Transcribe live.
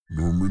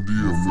Normandy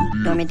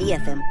FM. Normandy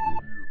FM.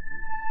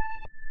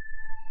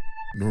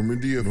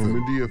 Normandy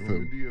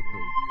FM.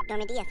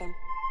 Normandy FM.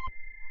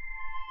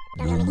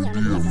 Normandy FM.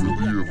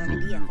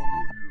 Normandy FM.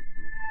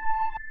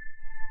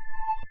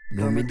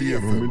 Normandy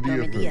FM.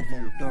 Normandy FM.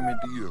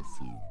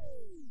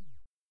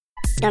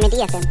 Normandy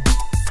FM.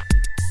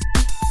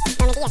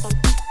 Normandy FM.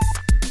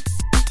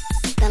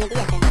 Normandy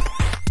FM.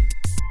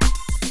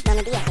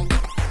 Normandy FM.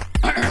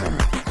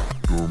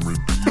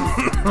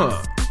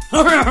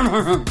 Normandy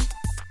FM.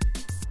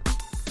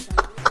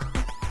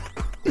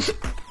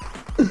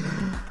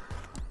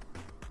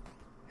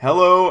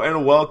 Hello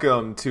and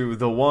welcome to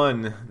the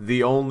one,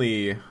 the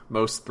only,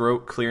 most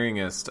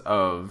throat-clearingest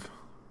of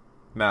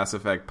Mass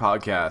Effect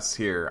podcasts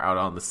here out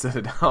on the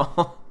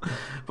Citadel.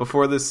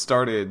 Before this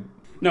started...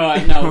 No,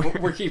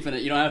 we're keeping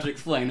it. You don't have to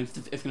explain.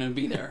 It's going to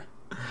be there.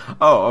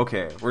 Oh,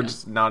 okay. We're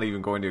just not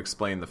even going to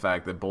explain the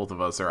fact that both of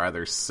us are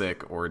either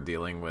sick or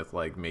dealing with,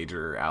 like,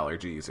 major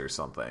allergies or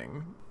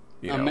something.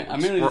 You know, I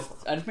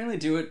just mainly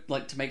do it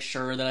like to make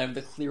sure that I have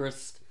the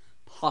clearest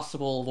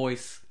possible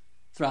voice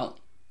throughout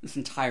this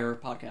entire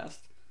podcast.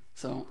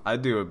 So I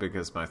do it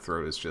because my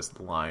throat is just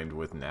lined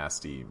with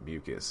nasty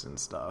mucus and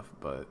stuff,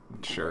 but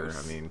sure,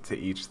 Gross. I mean, to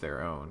each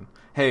their own.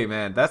 Hey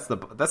man, that's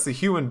the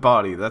human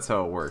body, that's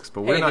how it works.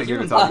 But we're not here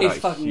to talk about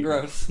fucking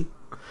gross.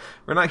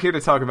 We're not here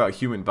to talk about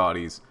human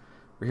bodies.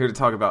 We're here to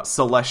talk about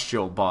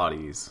celestial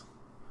bodies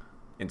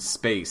in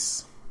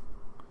space.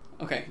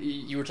 Okay,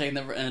 you were taking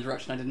that in a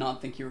direction I did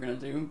not think you were going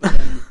to do, but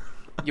then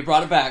you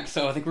brought it back,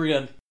 so I think we're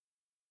good.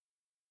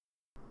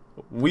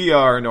 We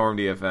are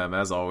Normandy FM.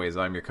 As always,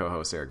 I'm your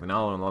co-host, Eric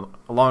Manalo,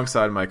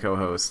 alongside my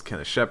co-host,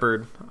 Kenneth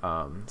Shepard.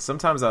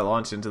 Sometimes I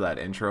launch into that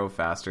intro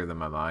faster than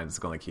my mind is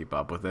going to keep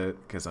up with it,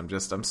 because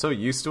I'm so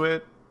used to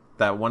it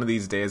that one of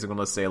these days I'm going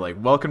to say,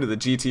 like, welcome to the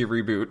GT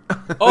reboot.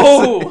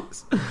 Oh!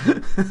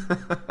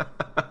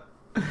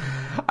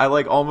 I,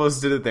 like,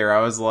 almost did it there. I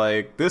was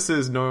like, this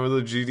is the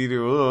GT...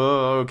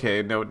 Oh,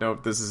 okay,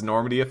 nope, this is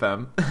Normandy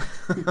FM.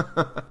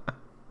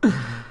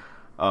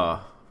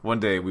 One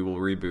day we will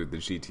reboot the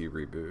GT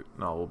reboot,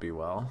 and all will be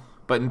well.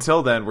 But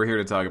until then, we're here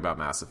to talk about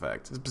Mass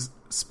Effect.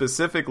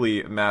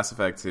 Specifically, Mass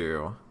Effect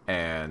 2,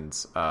 and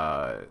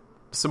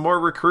some more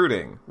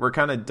recruiting. We're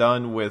kind of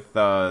done with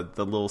the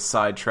little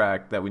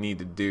sidetrack that we need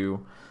to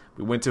do.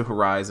 We went to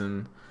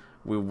Horizon.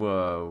 We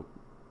didn't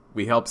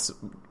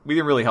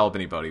really help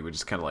anybody. We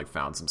just kind of like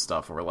found some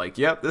stuff, and we're like,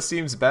 yep, this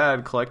seems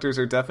bad. Collectors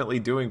are definitely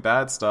doing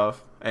bad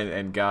stuff,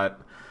 and got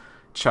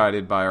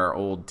chided by our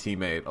old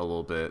teammate a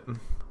little bit.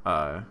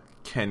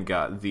 Ken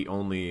got the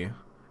only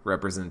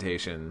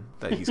representation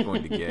that he's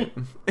going to get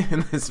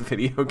in this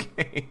video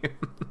game.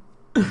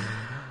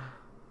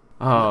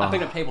 I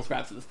picked up table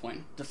scraps at this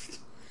point.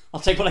 I'll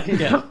take what I can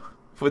get.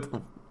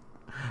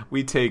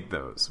 We take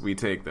those.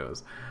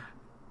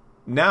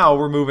 Now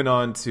we're moving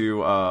on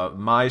to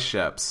my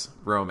Shep's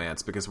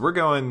romance, because we're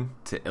going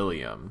to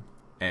Ilium.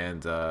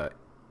 And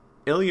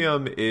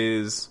Ilium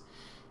is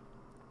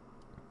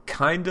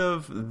kind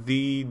of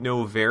the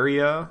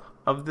Noveria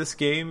of this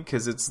game,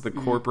 because it's the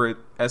corporate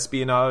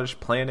espionage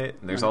planet,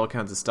 and there's all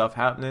kinds of stuff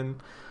happening.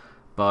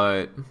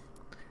 But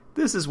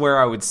this is where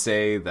I would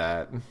say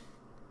that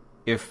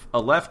if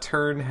a left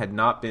turn had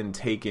not been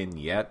taken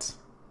yet,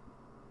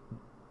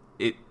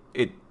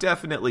 it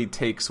definitely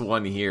takes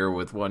one here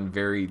with one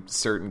very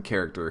certain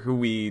character who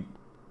we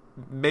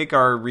make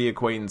our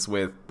reacquaintance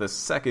with the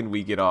second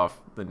we get off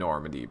the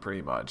Normandy,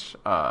 pretty much.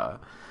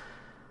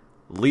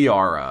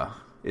 Liara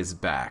is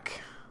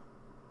back,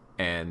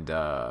 and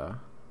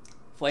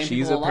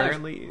she's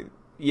apparently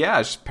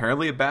she's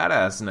apparently a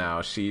badass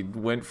now. She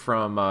went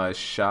from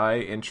shy,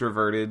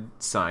 introverted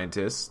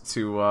scientist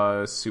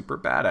to super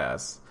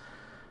badass,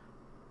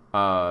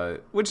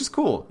 which is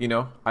cool. You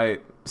know,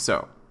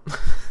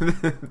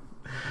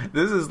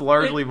 this is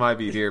largely my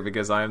beat here,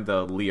 because I'm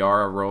the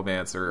Liara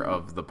romancer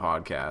of the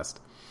podcast,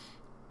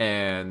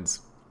 and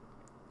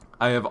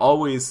I have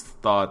always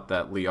thought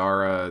that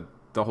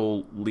the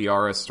whole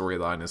Liara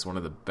storyline is one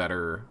of the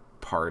better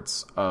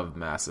parts of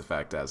Mass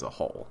Effect as a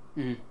whole.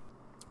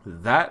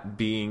 That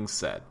being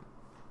said,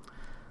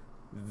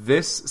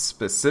 this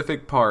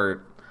specific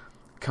part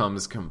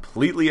comes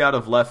completely out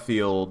of left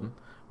field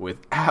with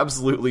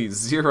absolutely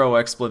zero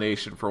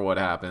explanation for what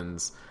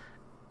happens,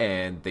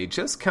 and they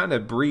just kind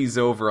of breeze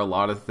over a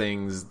lot of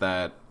things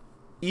that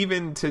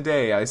even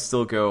today I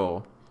still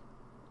go,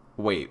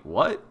 wait,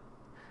 what?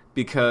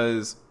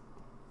 Because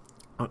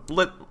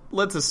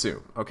let's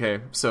assume, okay,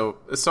 so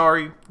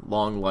Asari,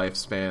 long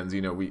lifespans.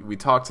 You know, we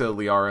talked to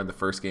Liara in the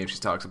first game. She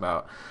talks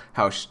about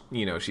how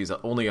she's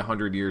only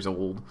 100 years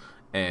old,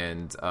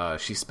 and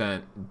she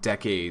spent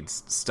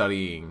decades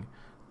studying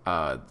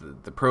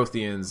the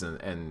Protheans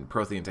and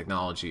Prothean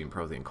technology and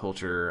Prothean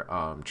culture,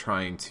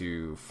 trying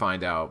to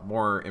find out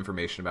more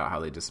information about how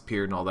they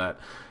disappeared and all that.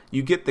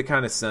 You get the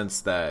kind of sense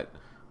that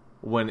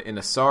when an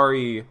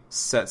Asari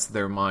sets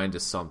their mind to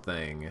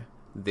something,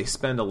 they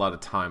spend a lot of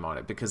time on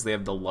it because they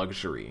have the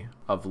luxury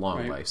of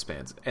long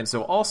lifespans. And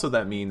so also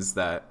that means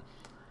that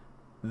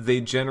they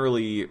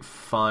generally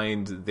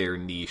find their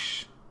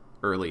niche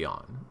early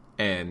on.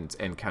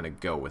 and kind of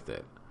go with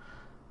it.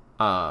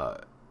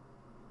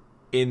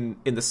 In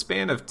the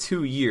span of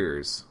 2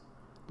 years,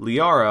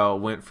 Liara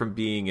went from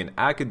being an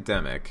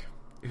academic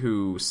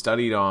who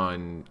studied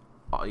on,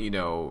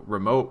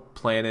 remote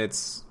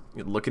planets,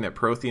 looking at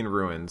Prothean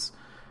ruins,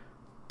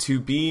 to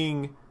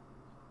being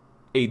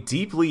a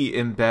deeply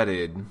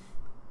embedded,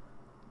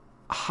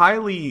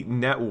 highly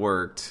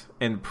networked,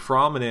 and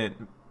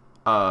prominent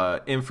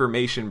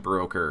information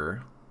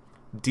broker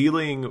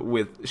dealing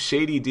with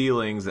shady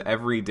dealings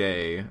every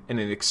day in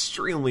an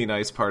extremely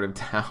nice part of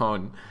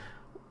town.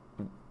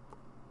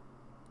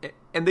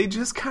 And they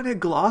just kind of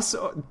gloss.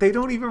 They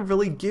don't even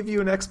really give you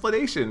an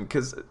explanation,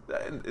 because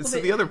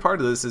the other part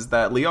of this is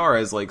that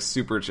Liara is like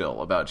super chill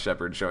about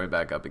Shepard showing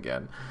back up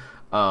again.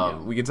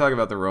 We can talk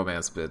about the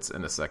romance bits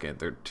in a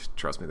second.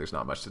 Trust me, there's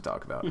not much to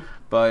talk about.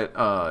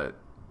 But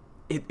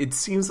it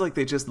seems like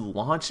they just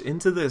launch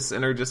into this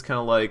and are just kind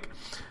of like,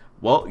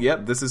 well,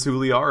 yep, this is who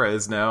Liara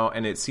is now,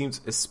 and it seems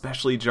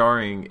especially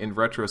jarring in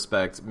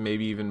retrospect,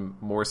 maybe even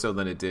more so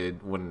than it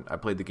did when I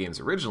played the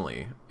games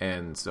originally.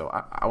 And so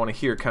I want to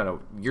hear kind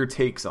of your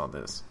takes on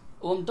this.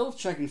 Well, I'm double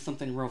checking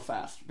something real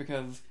fast,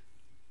 because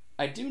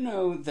I do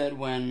know that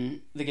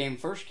when the game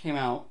first came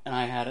out, and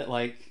I had it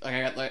I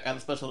got the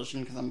special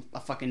edition because I'm a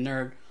fucking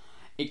nerd,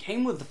 it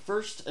came with the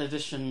first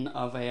edition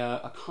of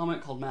a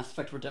comic called Mass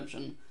Effect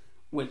Redemption,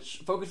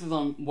 which focuses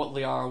on what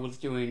Liara was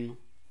doing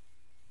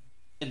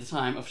in the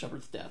time of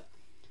Shepard's death.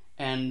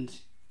 And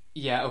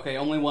yeah, okay,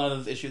 only one of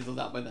those issues was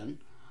out by then.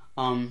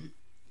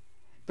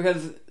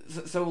 Because,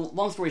 so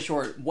long story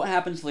short, what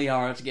happened to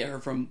Liara to get her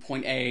from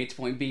point A to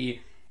point B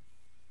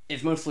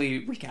is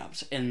mostly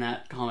recapped in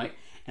that comic.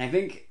 And I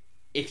think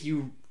if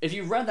you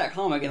read that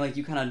comic and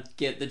you kind of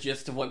get the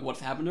gist of what's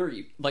happened to her,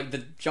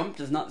 the jump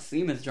does not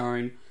seem as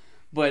jarring,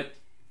 but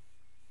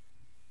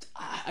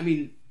I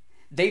mean,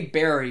 they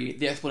bury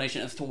the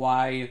explanation as to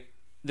why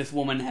this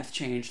woman has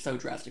changed so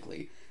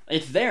drastically.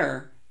 It's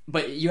there,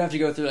 but you have to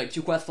go through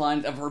 2 quest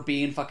lines of her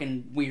being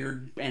fucking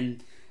weird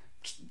and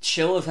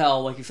chill as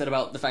hell, like you said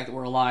about the fact that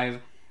we're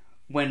alive.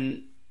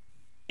 When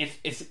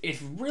it's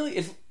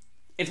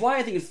why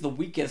I think it's the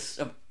weakest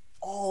of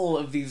all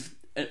of these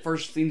at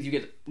first scenes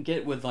you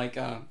get with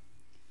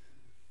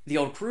the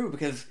old crew,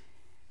 because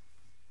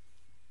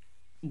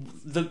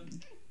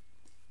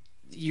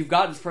you've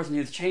got this person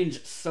who's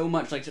changed so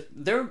much.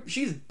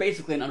 She's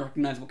basically an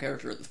unrecognizable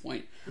character at this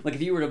point.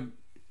 If you were to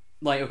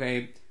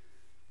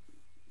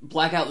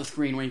black out the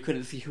screen where you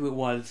couldn't see who it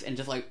was and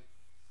just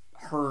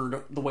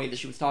heard the way that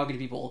she was talking to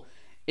people,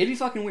 it'd be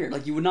fucking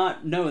weird. You would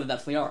not know that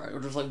that's Liara, or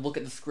just look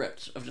at the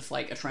script of just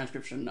a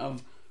transcription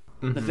of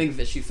the things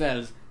that she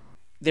says.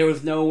 There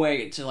was no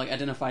way to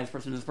identify this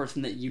person as the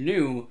person that you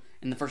knew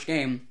in the first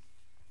game.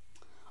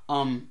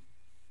 And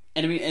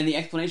I mean, and the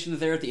explanation is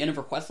there at the end of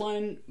her quest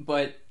line,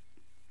 but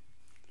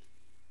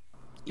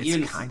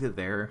it's kind of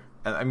there.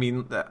 I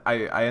mean,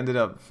 I ended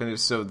up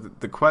finished. So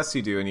the quests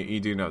you do, and you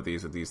do know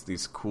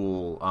these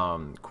cool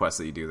quests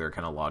that you do. They're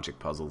kind of logic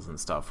puzzles and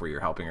stuff where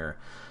you're helping her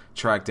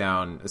track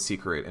down a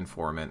secret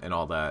informant and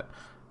all that.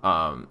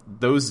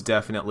 Those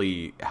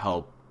definitely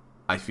help.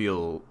 I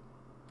feel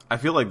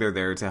like they're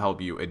there to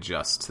help you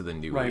adjust to the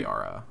new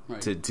Liara,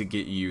 to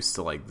get used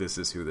to this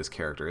is who this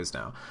character is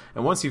now.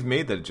 And once you've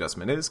made that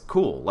adjustment, it is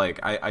cool.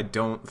 I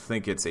don't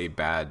think it's a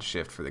bad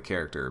shift for the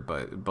character,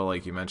 but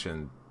like you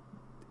mentioned,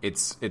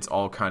 it's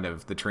all kind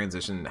of, the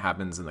transition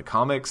happens in the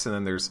comics, and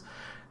then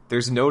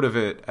there's note of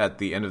it at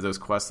the end of those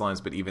quest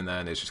lines, but even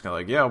then it's just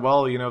kind of yeah,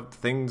 well,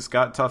 things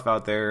got tough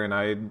out there, and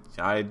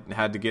I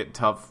had to get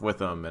tough with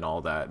them and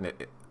all that. And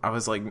I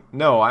was like,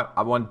 no,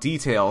 I want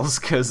details,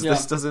 because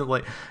this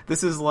doesn't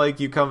this is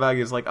you come back,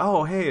 it's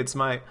oh, hey,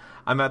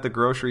 I'm at the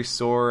grocery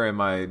store, and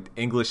my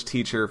English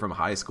teacher from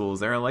high school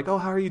is there. I'm oh,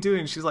 how are you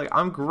doing? She's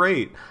I'm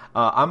great.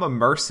 I'm a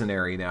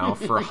mercenary now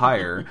for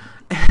hire.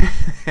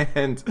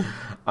 And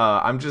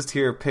I'm just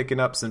here picking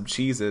up some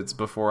Cheez-Its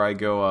before I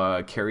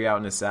go carry out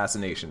an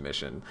assassination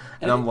mission.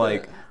 And I'm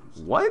what?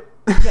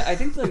 Yeah, I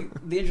think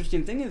the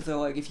interesting thing is,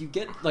 though, if you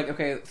get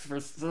okay,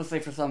 let's say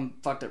for some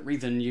fucked up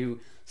reason you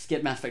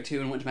skipped Mass Effect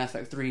 2 and went to Mass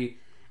Effect 3,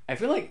 I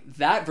feel like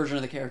that version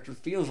of the character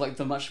feels like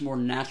the much more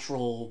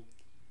natural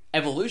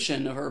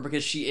evolution of her,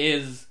 because she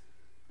is,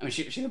 I mean,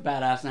 she's a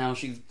badass now.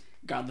 She's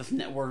got this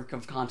network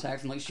of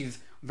contacts, and she's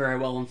very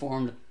well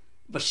informed,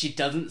 but she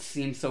doesn't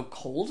seem so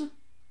cold.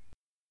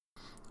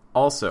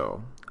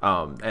 Also,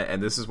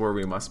 and this is where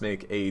we must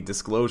make a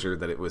disclosure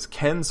that it was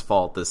Ken's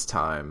fault this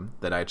time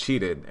that I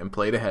cheated and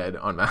played ahead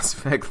on Mass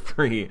Effect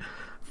 3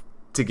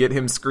 to get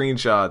him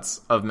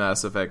screenshots of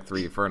Mass Effect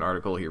 3 for an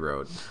article he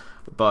wrote.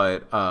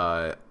 But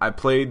I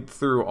played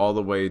through all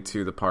the way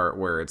to the part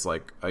where it's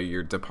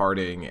you're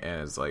departing,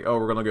 and it's oh,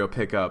 we're gonna go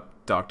pick up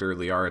Dr.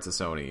 Liara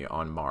Tassoni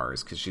on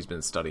Mars because she's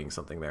been studying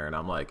something there, and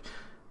I'm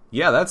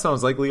yeah, that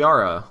sounds like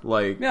Liara.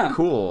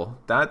 Cool.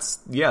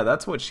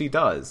 That's what she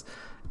does.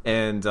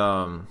 And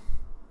I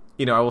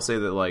will say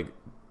that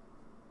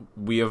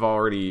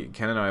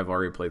Ken and I have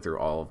already played through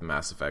all of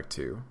Mass Effect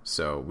 2,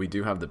 so we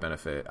do have the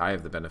benefit. I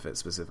have the benefit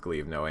specifically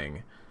of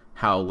knowing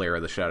how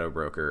Lara the Shadow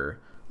Broker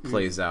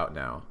plays out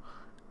now.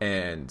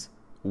 And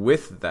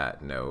with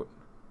that note,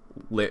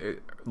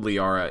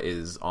 Liara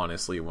is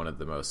honestly one of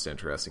the most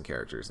interesting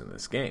characters in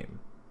this game.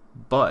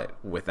 But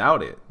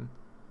without it,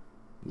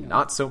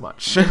 not so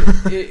much.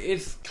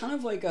 It's kind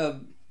of like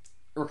a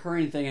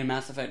recurring thing in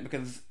Mass Effect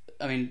because,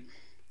 I mean,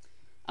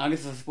 I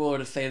guess it's a spoiler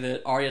to say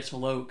that Arya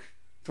T'Loak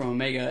from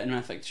Omega in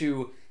Mass Effect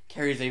 2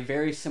 carries a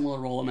very similar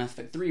role in Mass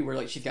Effect 3 where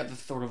like she's got this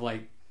sort of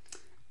like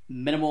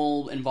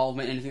minimal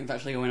involvement in anything that's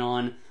actually going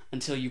on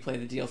until you play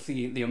the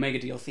DLC, the Omega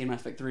DLC in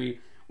Mass Effect 3,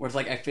 where it's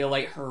like I feel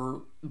like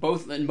in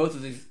both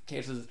of these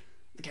cases,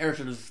 the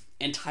character's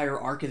entire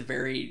arc is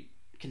very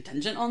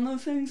contingent on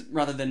those things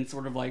rather than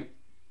sort of like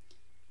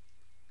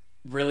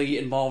really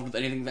involved with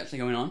anything that's actually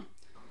going on.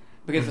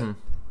 Because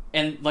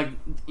and like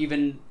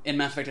even in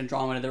Mass Effect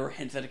Andromeda there were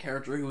hints at a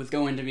character who was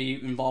going to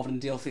be involved in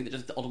DLC that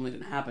just ultimately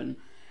didn't happen.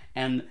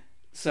 And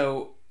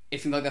so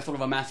it seems like that's sort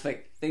of a Mass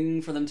Effect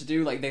thing for them to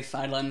do. Like they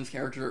sidelined this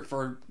character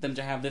for them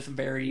to have this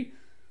very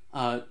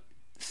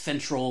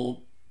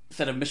central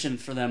set of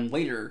missions for them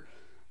later,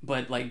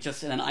 but like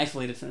just in an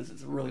isolated sense,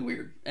 it's really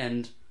weird.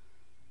 And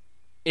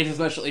it's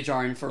especially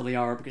jarring for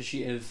Liara because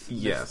she is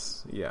yeah.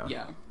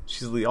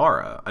 She's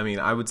Liara. I mean,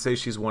 I would say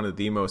she's one of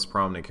the most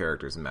prominent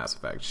characters in Mass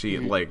Effect. She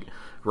like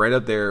right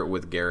up there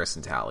with Garrus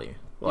and Tali.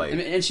 Like,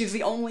 and she's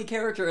the only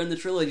character in the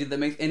trilogy that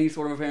makes any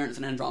sort of appearance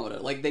in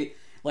Andromeda.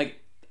 Like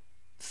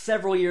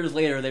several years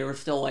later, they were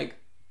still like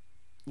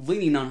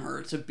leaning on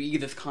her to be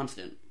this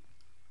constant.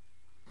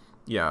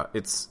 Yeah,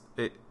 it's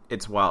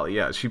wild.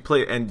 Yeah, she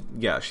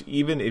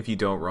even if you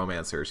don't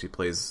romance her, she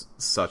plays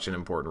such an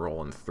important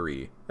role in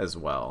 3 as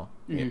well.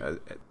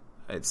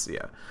 It's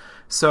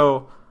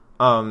So,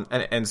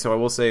 and so I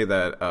will say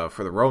that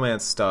for the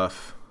romance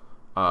stuff,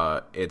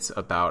 it's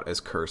about as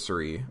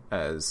cursory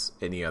as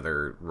any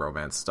other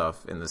romance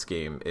stuff in this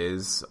game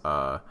is.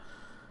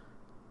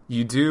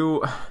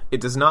 It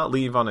does not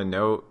leave on a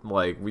note.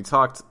 Like we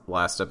talked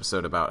last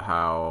episode about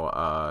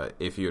how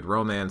if you had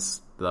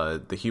romanced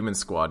the human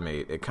squad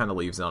mate, it kind of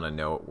leaves on a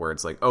note where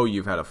it's like, oh,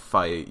 you've had a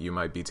fight, you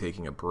might be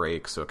taking a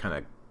break, so it kind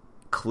of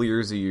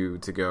clears you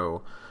to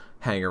go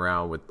hang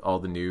around with all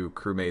the new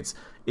crewmates.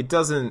 It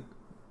doesn't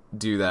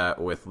do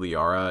that with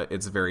Liara.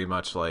 It's very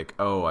much like,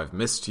 oh, I've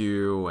missed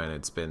you, and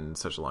it's been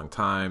such a long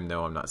time.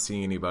 No, I'm not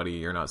seeing anybody.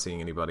 You're not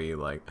seeing anybody.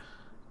 Like,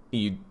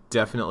 you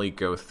definitely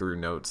go through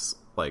notes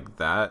like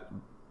that,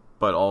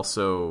 but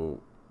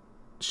also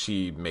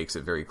she makes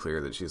it very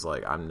clear that she's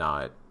like, I'm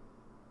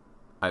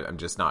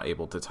just not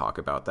able to talk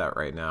about that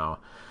right now.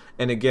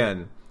 And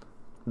again,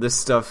 this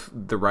stuff,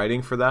 the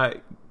writing for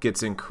that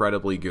gets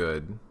incredibly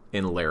good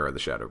in Lara the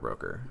Shadow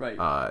Broker.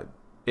 Right.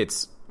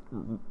 It's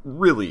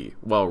really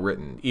well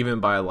written, even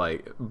by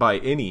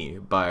any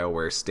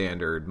BioWare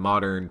standard,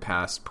 modern,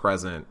 past,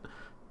 present,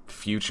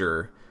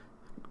 future.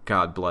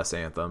 God bless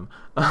Anthem.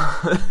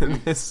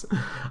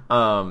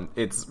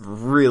 It's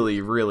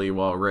really, really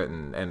well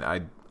written, and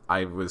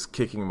I was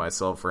kicking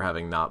myself for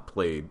having not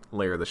played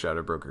Lara the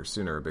Shadow Broker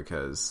sooner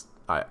because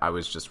I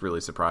was just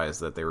really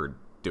surprised that they were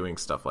doing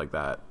stuff like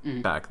that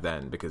back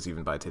then, because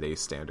even by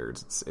today's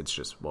standards, it's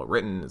just well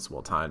written, it's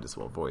well timed, it's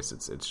well voiced,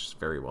 it's just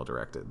very well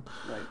directed.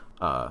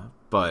 Right.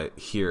 But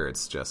here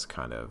it's just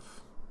kind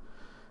of,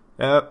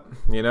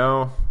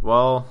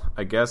 well,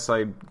 I guess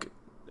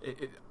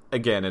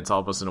again, it's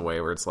almost in a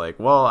way where it's like,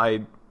 well,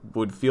 I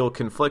would feel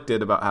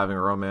conflicted about having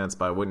a romance,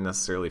 but I wouldn't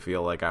necessarily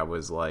feel like I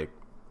was like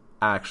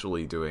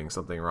actually doing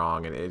something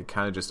wrong, and it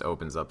kind of just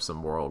opens up some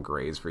moral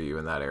grays for you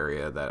in that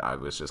area that I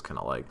was just kind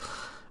of like,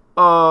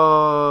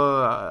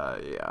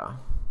 yeah.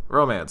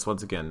 Romance,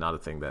 once again, not a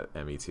thing that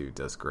ME2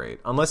 does great.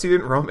 Unless you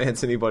didn't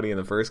romance anybody in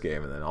the first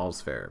game, and then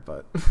all's fair.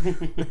 But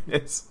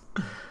it's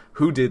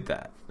who did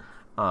that?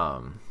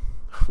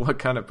 What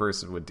kind of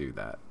person would do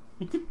that?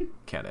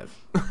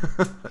 Kenneth.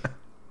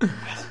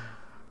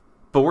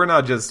 But we're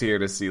not just here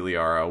to see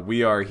Liara.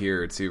 We are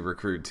here to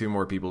recruit 2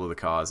 more people to the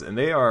cause, and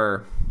they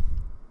are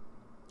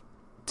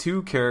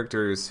 2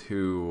 characters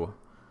who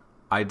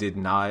I did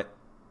not...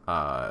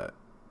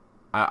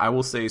 I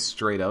will say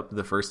straight up,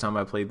 the first time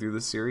I played through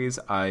this series,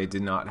 I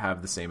did not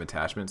have the same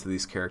attachment to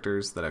these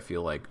characters that I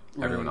feel like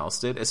everyone else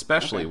did,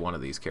 especially one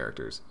of these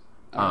characters.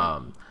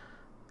 And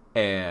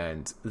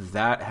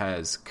that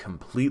has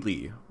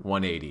completely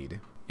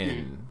 180'd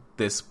in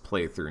this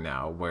playthrough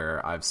now,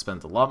 where I've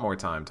spent a lot more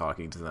time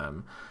talking to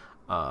them,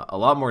 a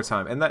lot more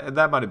time, and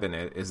that might have been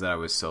it, is that I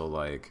was so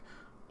like,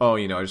 oh,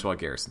 I just want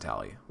Garrus and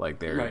Tali. Like,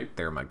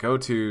 they're my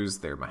go-tos,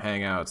 they're my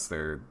hangouts,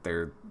 they're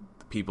the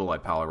people I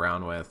pal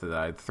around with, that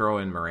I'd throw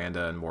in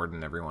Miranda and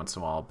Mordin every once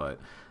in a while, but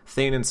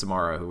Thane and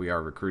Samara, who we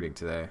are recruiting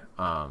today,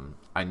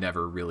 I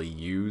never really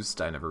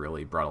used, I never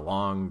really brought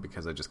along,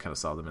 because I just kind of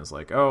saw them as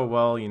like, oh,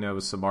 well,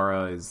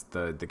 Samara is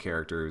the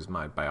character, is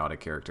my biotic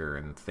character,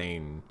 and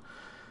Thane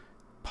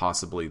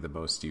possibly the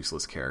most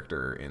useless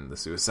character in the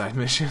suicide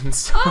mission.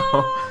 So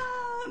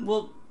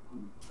well,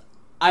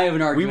 I have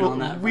an argument on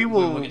that. We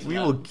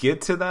will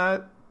get to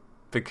that,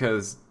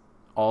 because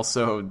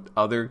also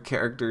other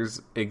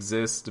characters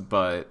exist,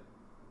 but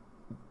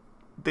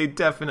they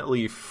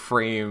definitely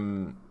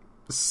frame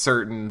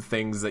certain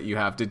things that you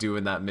have to do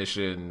in that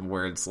mission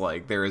where it's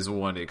like there is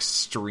one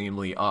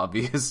extremely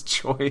obvious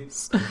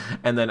choice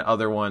and then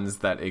other ones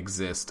that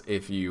exist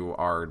if you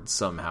are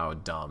somehow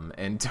dumb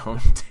and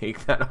don't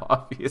take that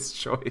obvious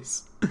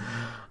choice.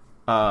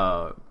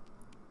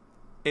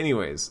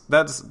 Anyways,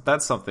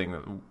 that's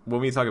something.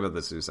 When we talk about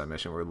the suicide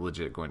mission, we're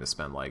legit going to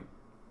spend like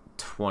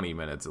 20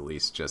 minutes at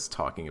least just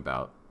talking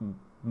about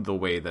the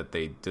way that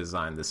they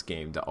designed this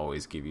game to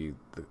always give you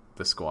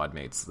the squad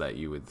mates that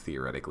you would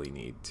theoretically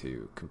need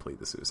to complete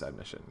the suicide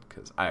mission,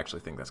 because I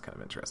actually think that's kind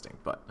of interesting.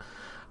 But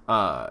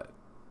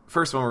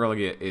first one we're going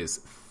to get is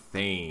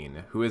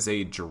Thane, who is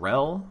a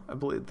Drell. I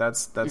believe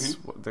that's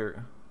what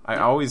they're... I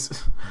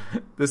always...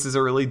 This is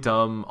a really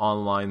dumb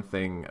online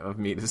thing of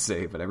me to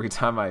say, but every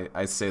time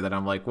I say that,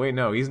 I'm like, wait,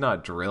 no, he's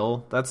not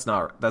Drill. That's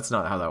not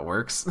how that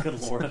works.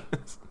 Good lord.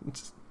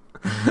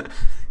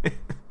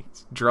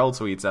 Drell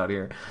tweets out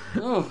here.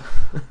 Oh.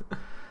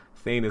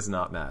 Thane is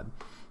not mad.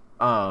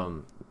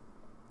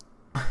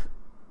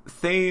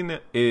 Thane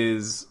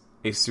is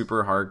a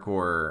super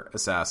hardcore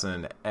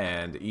assassin,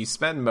 and you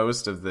spend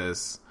most of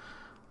this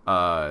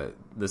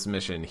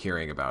mission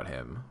hearing about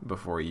him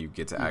before you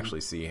get to actually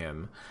see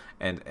him.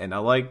 And I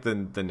like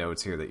the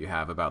notes here that you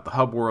have about the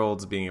hub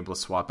worlds, being able to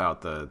swap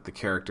out the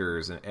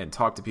characters and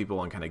talk to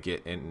people and kind of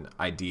get an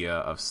idea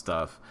of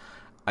stuff.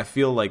 I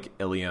feel like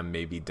Ilium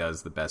maybe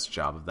does the best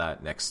job of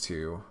that next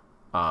to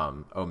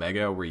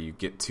Omega, where you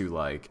get to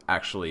like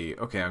actually,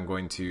 okay, I'm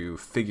going to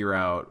figure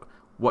out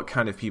what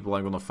kind of people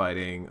I'm going to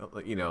fighting.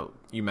 You know,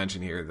 you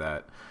mentioned here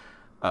that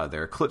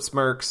they're Eclipse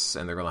Mercs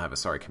and they're going to have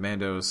Asari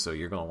Commandos, so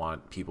you're going to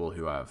want people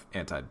who have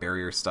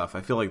anti-barrier stuff.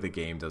 I feel like the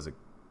game does a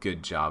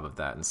good job of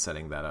that and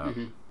setting that up.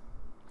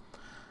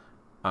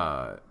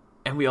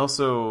 And we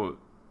also...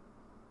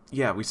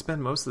 Yeah, we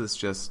spend most of this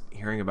just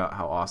hearing about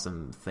how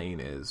awesome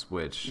Thane is,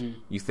 which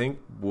you think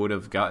would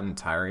have gotten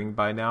tiring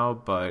by now,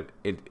 but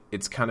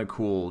it's kind of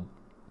cool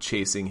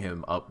chasing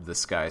him up the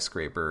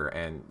skyscraper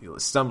and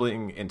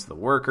stumbling into the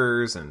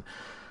workers, and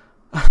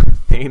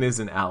Thane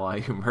is an ally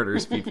who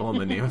murders people in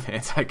the name of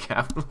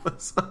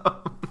anti-capitalism.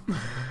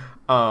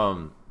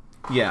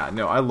 Yeah,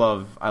 no, I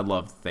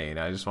love Thane.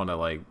 I just want to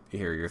like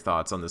hear your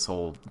thoughts on this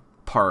whole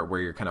part where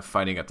you're kind of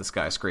fighting up the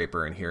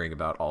skyscraper and hearing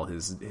about all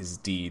his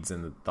deeds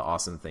and the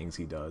awesome things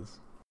he does.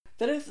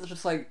 That is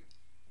just like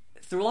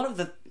through a lot of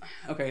the...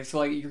 Okay, so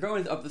like you're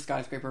going up the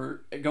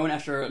skyscraper, going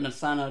after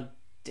Nasana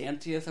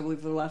Dantius, I believe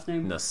is the last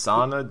name.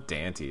 Nasana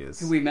Dantius.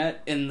 Who we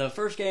met in the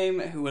first game,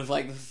 who was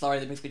like, this is sorry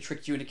that basically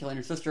tricked you into killing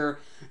your sister.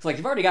 So like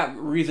you've already got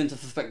reason to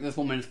suspect this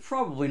woman is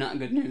probably not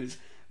good news.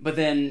 But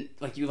then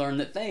like you learn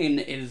that Thane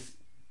is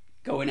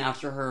going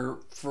after her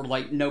for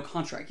like no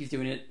contract. He's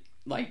doing it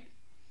like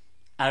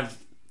out of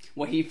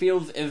what he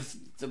feels is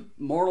the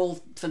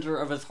moral center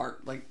of his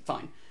heart. Like,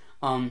 fine.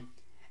 And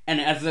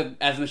as the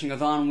mission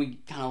goes on, we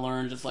kind of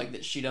learn just like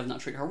that she does not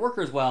treat her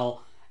workers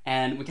well,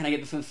 and we kind of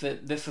get the sense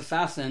that this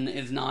assassin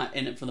is not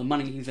in it for the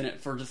money. He's in it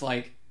for just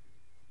like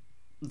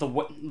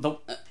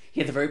he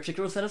has a very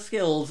particular set of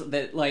skills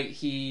that like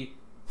he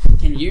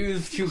can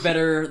use to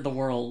better the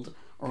world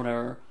or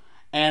whatever.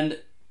 And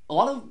a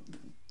lot of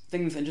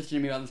things interesting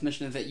to me about this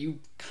mission is that you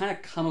kind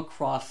of come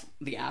across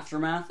the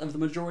aftermath of the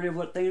majority of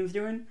what Thane is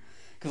doing.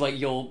 Because, like,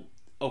 you'll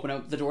open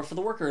up the doors for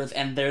the workers,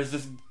 and there's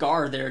this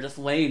guard there just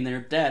laying there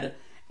dead.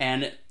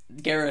 And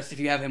Garrus, if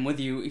you have him with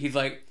you, he's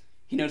like,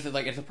 he notices,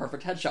 like, it's a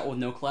perfect headshot with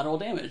no collateral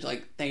damage.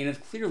 Like, Thane is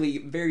clearly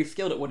very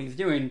skilled at what he's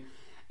doing.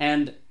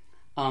 And,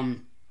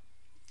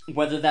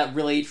 whether that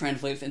really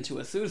translates into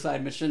a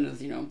suicide mission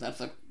is, you know, that's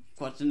a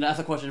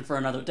question for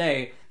another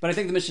day. But I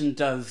think the mission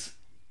does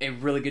a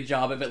really good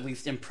job of at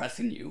least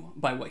impressing you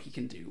by what he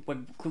can do,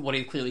 what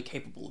he's clearly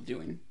capable of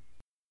doing.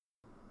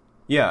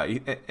 Yeah,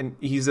 and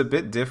he's a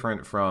bit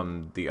different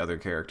from the other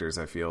characters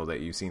I feel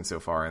that you've seen so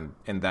far,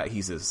 in that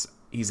he's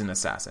an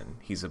assassin.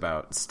 He's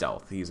about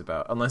stealth. He's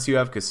about, unless you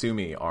have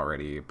Kasumi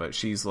already, but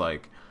she's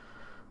like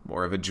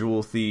more of a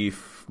jewel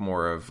thief,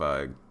 more of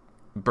a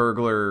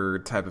burglar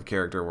type of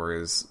character,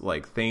 whereas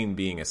like Thane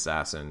being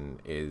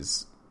assassin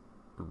is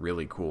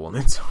really cool in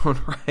its own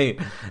right.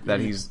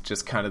 That he's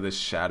just kind of this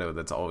shadow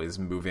that's always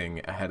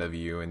moving ahead of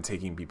you and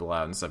taking people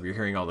out and stuff. You're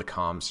hearing all the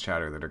comms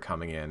chatter that are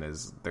coming in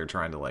as they're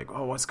trying to like,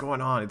 oh, what's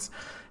going on? It's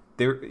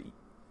there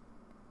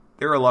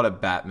are a lot of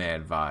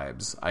Batman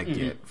vibes I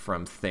get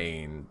from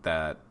Thane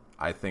that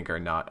I think are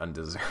not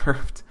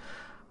undeserved.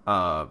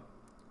 But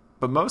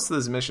most of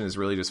this mission is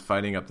really just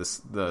fighting up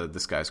the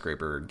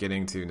skyscraper,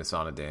 getting to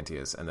Nasana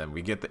Dantius, and then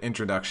we get the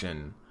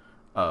introduction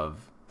of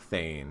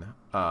Thane.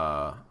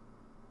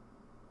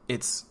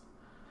 It's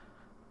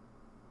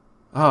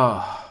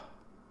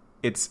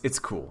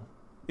cool.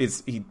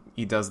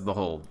 He does the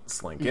whole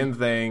slink in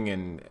thing,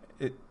 and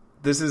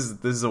this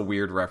is a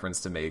weird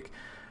reference to make.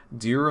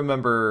 Do you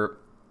remember?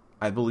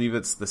 I believe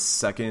it's the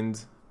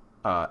second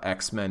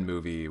X-Men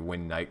movie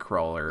when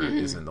Nightcrawler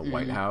is in the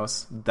White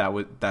House.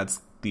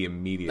 That's the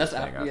immediate thing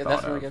I thought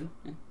that's of. really good.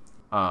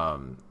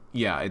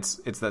 Yeah.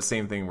 It's that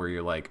same thing where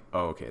you're like,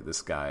 oh, okay,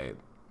 this guy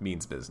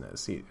means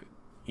business.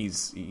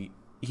 He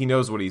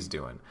knows what he's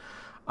doing.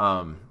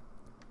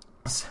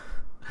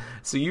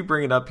 So you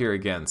bring it up here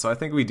again, so I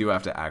think we do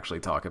have to actually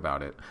talk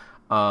about it.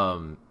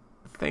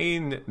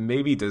 Thane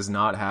maybe does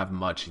not have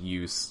much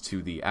use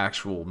to the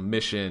actual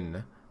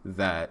mission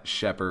that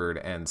Shepard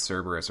and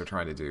Cerberus are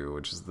trying to do,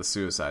 which is the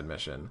suicide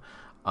mission.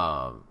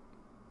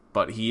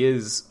 But he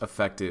is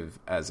effective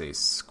as a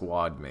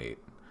squad mate.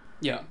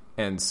 Yeah.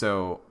 And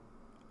so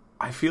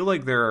I feel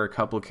like there are a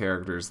couple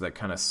characters that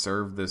kind of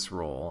serve this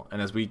role.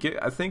 And as we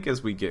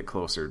get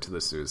closer to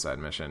the suicide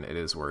mission, it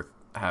is worth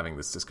having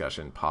this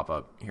discussion pop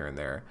up here and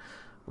there,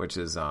 which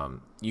is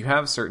you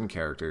have certain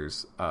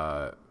characters,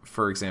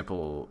 for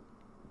example,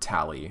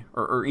 Tali,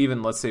 or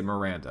even let's say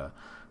Miranda,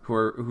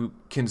 who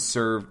can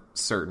serve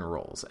certain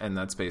roles, and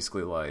that's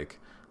basically like,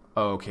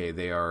 okay,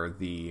 they are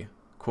the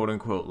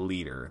quote-unquote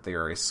leader. They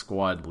are a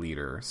squad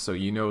leader, so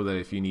you know that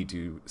if you need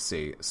to,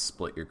 say,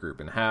 split your group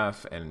in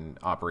half and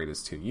operate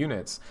as 2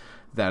 units,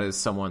 that is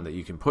someone that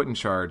you can put in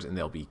charge and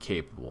they'll be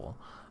capable.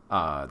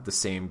 The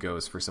same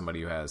goes for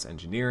somebody who has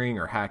engineering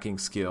or hacking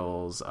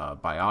skills,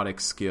 biotic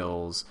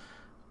skills.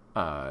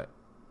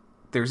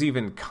 There's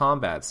even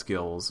combat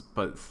skills,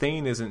 but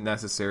Thane isn't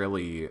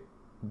necessarily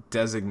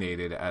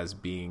designated as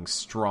being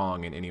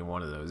strong in any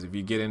one of those. If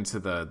you get into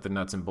the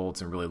nuts and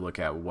bolts and really look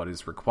at what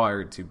is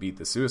required to beat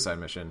the suicide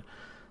mission,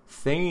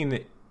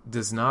 Thane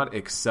does not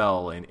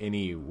excel in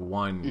any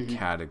one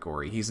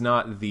category. He's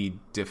not the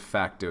de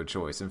facto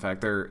choice. In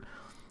fact,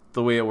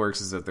 the way it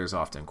works is that there's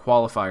often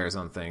qualifiers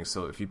on things.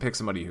 So if you pick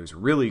somebody who's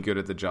really good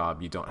at the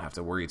job, you don't have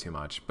to worry too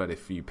much. But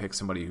if you pick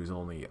somebody who's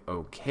only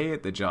okay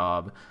at the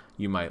job,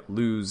 you might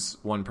lose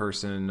one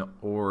person,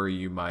 or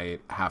you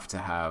might have to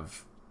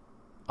have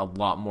a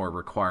lot more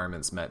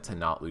requirements met to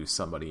not lose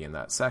somebody in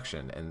that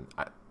section. And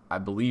I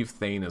believe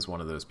Thane is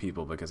one of those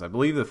people, because I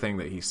believe the thing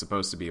that he's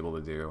supposed to be able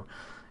to do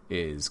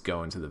is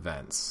go into the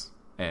vents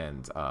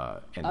and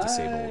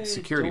disable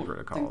security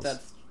protocols. I think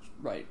that's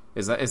right.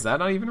 Is that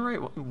not even right?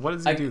 What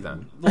does he do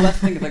then? Well,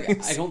 that's the thing.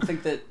 Like, I don't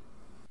think that.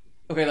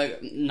 Okay,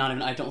 like, not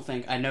even. I don't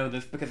think I know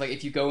this, because like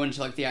if you go into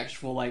like the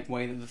actual like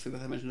way that the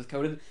suicide mission is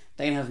coded,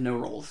 Thane has no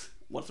roles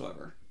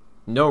whatsoever.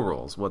 No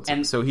roles.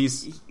 So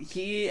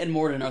he and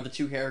Mordin are the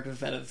 2 characters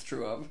that it's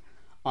true of.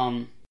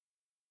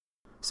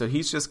 So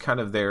he's just kind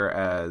of there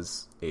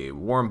as a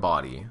warm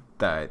body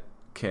that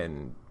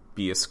can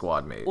be a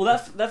squad mate. Well,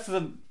 that's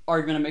the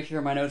argument I'm making here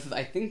in my notes. Is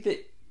I think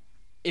that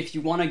if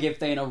you want to give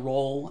Thane a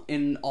role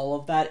in all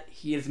of that,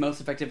 he is most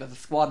effective as a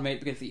squad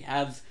mate, because he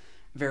has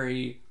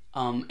very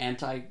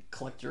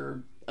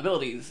anti-collector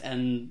abilities,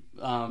 and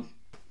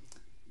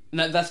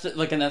that's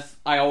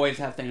I always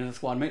have Thane as a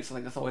squad mate, so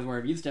like that's always where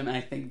I've used him, and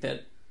I think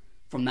that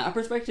from that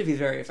perspective, he's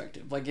very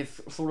effective. Like,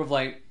 it's sort of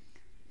like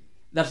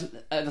that's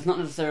not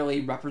necessarily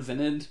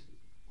represented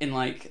in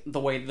like the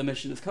way the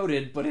mission is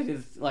coded, but it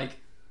is like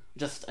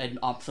just an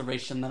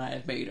observation that I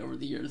have made over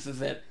the years, is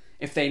that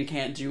if Thane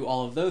can't do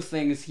all of those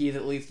things, he is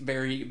at least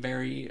very,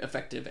 very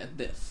effective at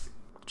this.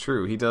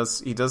 True, he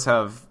does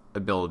have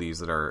abilities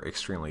that are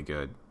extremely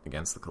good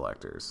against the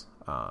collectors,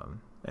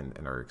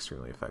 and are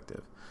extremely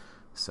effective.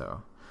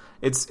 So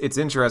it's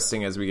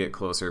interesting as we get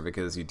closer,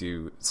 because you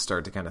do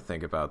start to kind of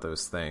think about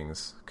those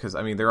things. Because,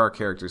 I mean, there are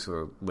characters who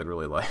are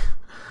literally like,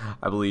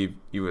 I believe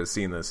you would have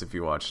seen this if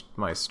you watched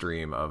my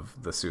stream of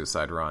the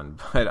suicide run,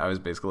 but I was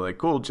basically like,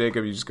 cool,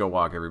 Jacob, you just go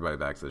walk everybody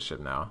back to the ship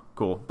now.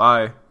 Cool,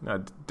 bye.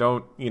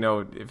 Don't,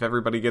 if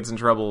everybody gets in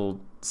trouble,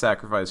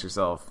 sacrifice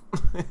yourself.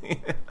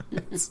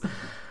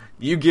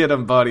 You get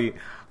them, buddy.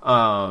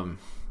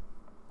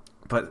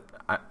 But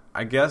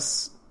I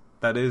guess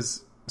that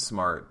is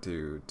smart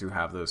to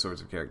have those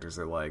sorts of characters.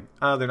 They're like,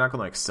 they're not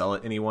going to excel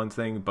at any one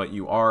thing, but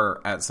you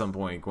are at some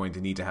point going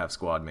to need to have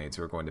squad mates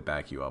who are going to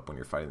back you up when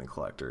you're fighting the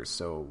collectors.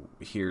 So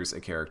here's a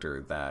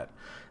character that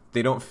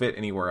they don't fit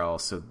anywhere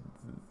else. So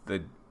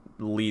the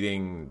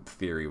leading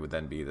theory would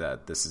then be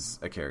that this is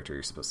a character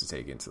you're supposed to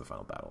take into the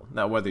final battle.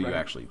 Now, whether you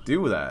actually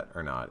do that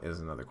or not is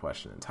another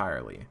question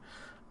entirely.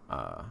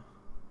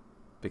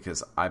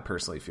 Because I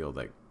personally feel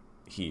that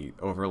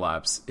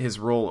his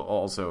role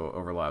also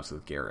overlaps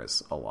with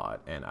Garrus a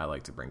lot, and I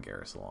like to bring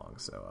Garrus along,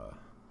 so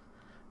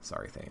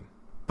sorry, Thane.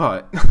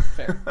 But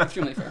fair.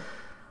 Extremely fair.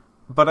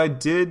 But I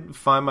did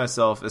find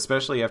myself,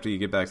 especially after you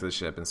get back to the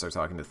ship and start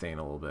talking to Thane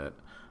a little bit,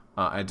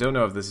 I don't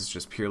know if this is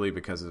just purely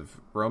because of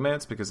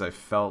romance, because I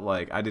felt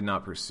like I did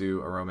not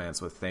pursue a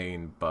romance with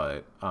Thane,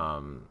 but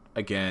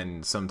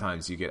again,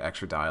 sometimes you get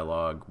extra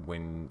dialogue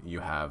when you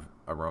have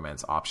a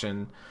romance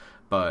option.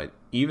 But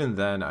even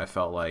then, I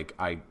felt like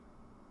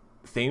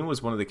Thane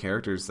was one of the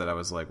characters that I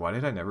was like, why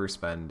did I never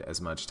spend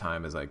as much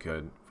time as I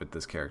could with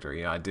this character?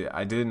 I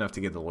did enough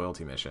to get the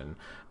loyalty mission,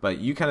 but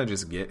you kind of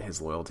just get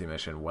his loyalty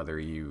mission whether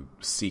you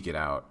seek it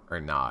out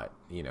or not.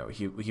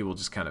 He will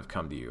just kind of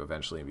come to you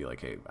eventually and be like,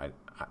 hey,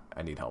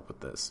 I need help with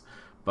this.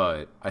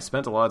 But I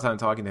spent a lot of time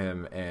talking to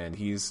him, and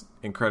he's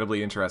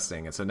incredibly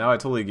interesting. And so now I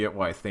totally get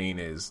why Thane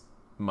is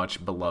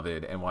much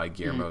beloved and why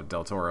Guillermo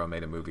del Toro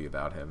made a movie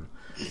about him,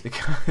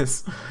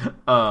 because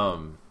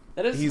that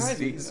is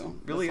surprising, he's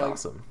really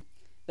awesome.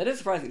 That is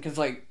surprising, because,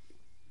 like,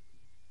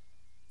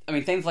 I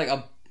mean, Thane's, like,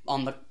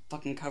 on the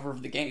fucking cover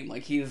of the game.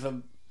 Like, he's a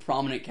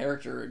prominent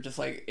character. Just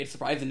like it's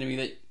surprising to me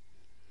that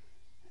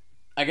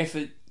I guess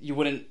that you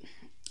wouldn't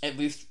at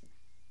least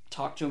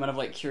talk to him out of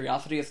like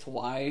curiosity as to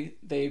why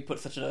they put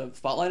such a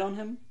spotlight on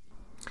him.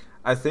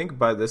 I think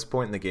by this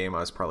point in the game, I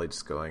was probably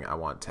just going, I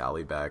want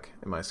Tally back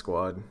in my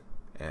squad.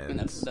 And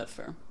that's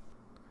fair.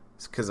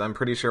 Because I'm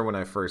pretty sure when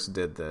I first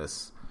did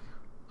this,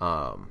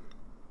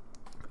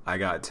 I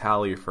got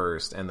Tally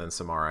first, and then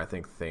Samara. I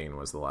think Thane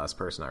was the last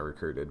person I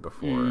recruited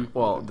before.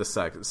 Well, the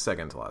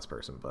second to last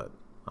person, but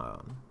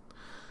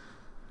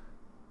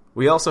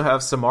we also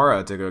have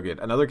Samara to go get.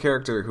 Another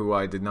character who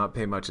I did not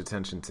pay much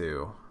attention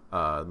to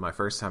my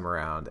first time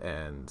around,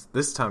 and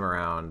this time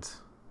around,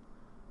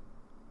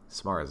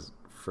 Samara's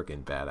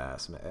freaking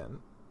badass, man.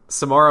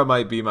 Samara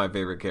might be my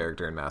favorite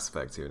character in Mass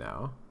Effect 2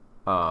 now.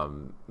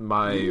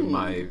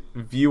 My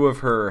view of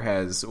her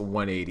has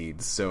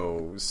 180'd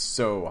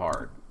so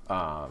hard.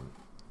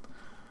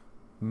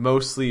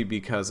 Mostly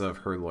because of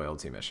her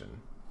loyalty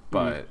mission.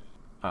 But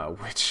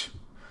which,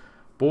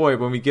 boy,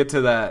 when we get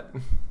to that,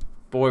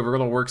 boy, we're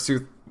gonna work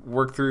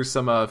through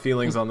some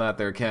feelings on that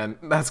there, Ken.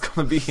 That's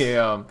gonna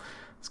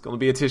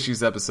be a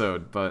tissues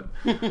episode, but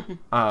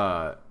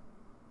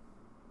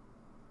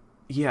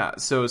yeah,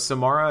 so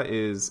Samara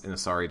is an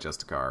Asari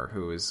Justicar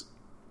who is...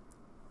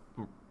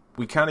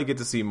 We kind of get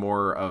to see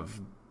more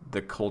of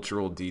the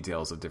cultural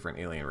details of different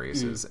alien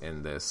races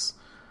in this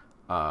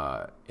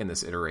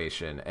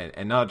iteration,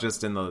 and not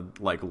just in the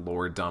like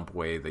lore dump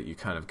way that you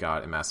kind of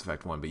got in Mass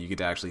Effect 1, but you get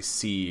to actually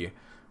see,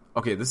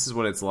 okay, this is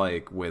what it's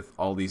like with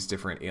all these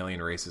different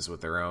alien races with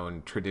their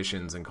own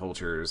traditions and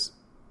cultures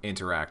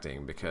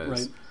interacting,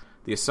 because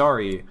the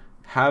Asari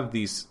have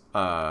these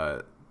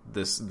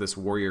this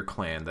warrior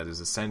clan that is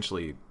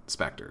essentially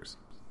specters.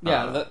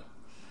 Yeah,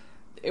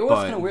 it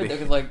was kind of weird though,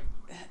 because like,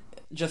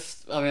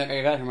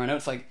 I got here in my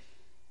notes, like,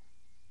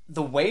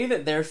 the way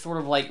that they're sort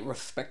of like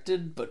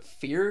respected but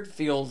feared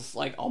feels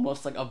like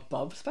almost like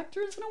above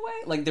specters in a way.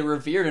 Like they're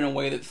revered in a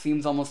way that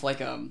seems almost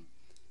like a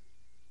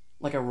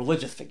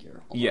religious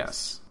figure. Almost.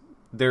 Yes.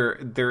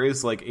 There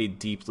is like a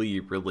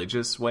deeply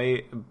religious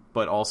way,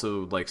 but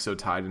also like so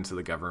tied into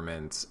the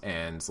government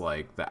and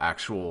like the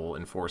actual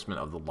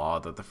enforcement of the law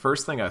that the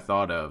first thing I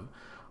thought of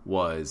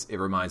was it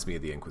reminds me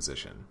of the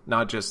Inquisition.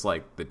 Not just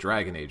like the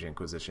Dragon Age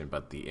Inquisition,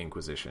 but the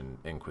Inquisition.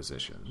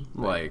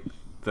 Right.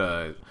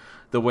 Like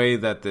the way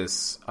that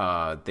this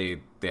they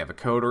have a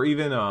code, or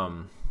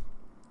even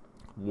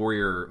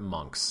warrior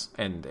monks,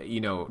 and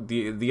you know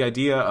the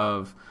idea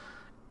of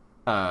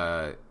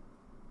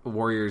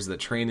warriors that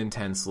train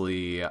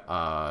intensely,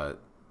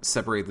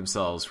 separate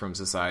themselves from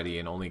society,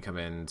 and only come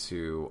in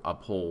to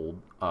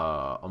uphold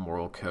a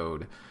moral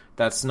code.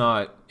 That's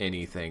not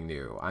anything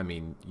new. I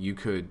mean, you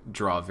could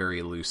draw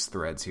very loose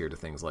threads here to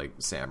things like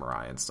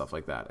samurai and stuff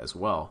like that as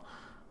well.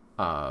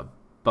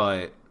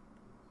 But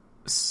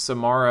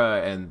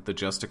Samara and the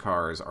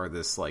Justicars are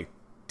this like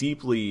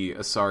deeply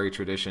Asari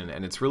tradition,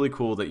 and it's really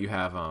cool that you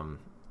have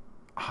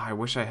I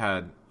wish I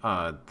had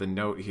the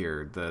note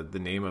here, the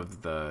name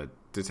of the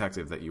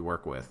detective that you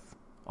work with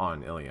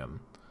on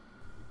Ilium.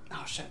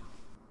 Oh shit.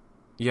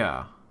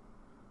 Yeah.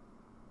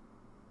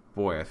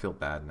 Boy, I feel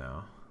bad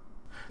now.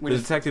 The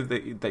detective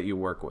that you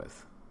work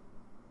with.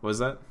 What was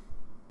that?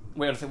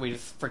 We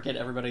just forget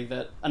everybody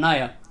that...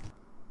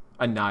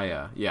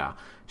 Anaya, yeah.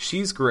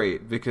 She's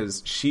great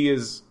because she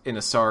is an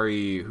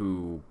Asari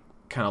who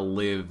kind of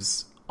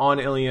lives on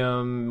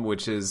Ilium,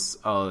 which is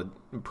a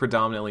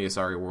predominantly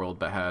Asari world,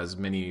 but has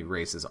many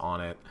races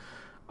on it.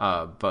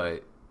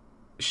 But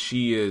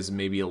she is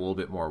maybe a little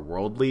bit more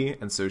worldly,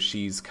 and so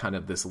she's kind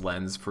of this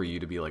lens for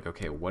you to be like,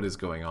 okay, what is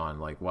going on?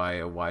 Like,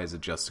 why is a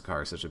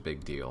Justicar such a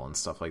big deal and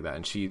stuff like that?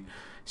 And she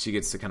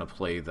gets to kind of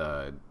play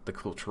the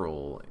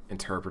cultural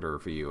interpreter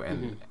for you,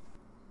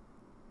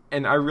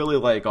 and I really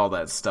like all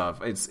that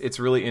stuff. It's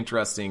really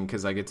interesting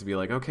because I get to be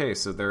like, okay,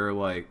 so there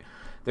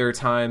are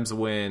times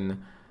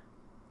when,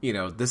 you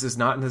know, this is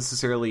not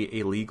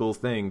necessarily a legal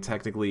thing.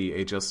 Technically,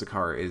 a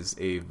Justicar is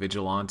a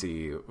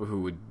vigilante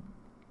who would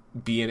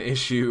be an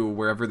issue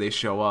wherever they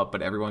show up,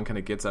 but everyone kind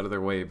of gets out of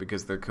their way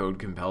because their code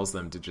compels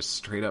them to just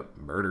straight up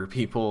murder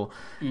people.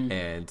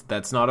 And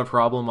that's not a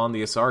problem on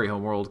the Asari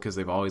homeworld because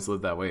they've always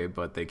lived that way,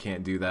 but they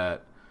can't do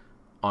that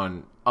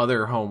on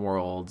other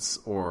homeworlds,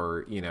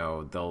 or, you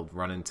know, they'll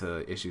run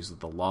into issues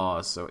with the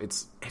law. So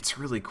it's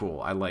really cool.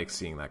 I like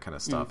seeing that kind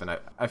of stuff. And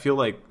I feel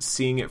like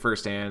seeing it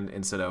firsthand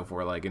instead of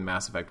where, like, in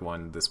Mass Effect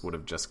 1, this would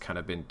have just kind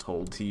of been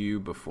told to you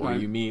before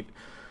you meet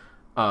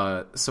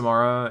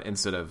Samara,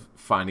 instead of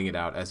finding it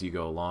out as you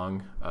go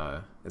along.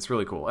 It's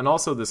really cool. And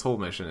also this whole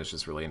mission is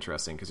just really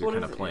interesting because you're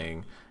kind of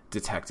playing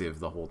detective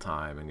the whole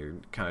time, and you're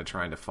kind of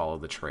trying to follow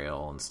the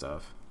trail and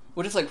stuff.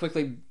 Well, just like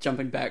quickly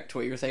jumping back to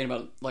what you were saying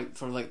about like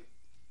sort of like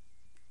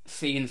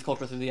seeing this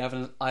culture through the eyes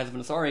of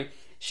an Asari,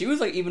 she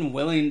was like even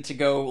willing to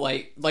go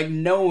like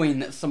knowing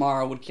that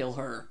Samara would kill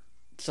her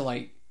to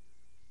like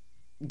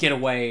get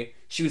away.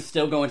 She was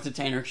still going to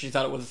detain her because she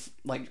thought it was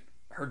like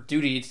her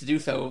duty to do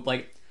so,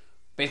 like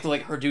basically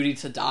like her duty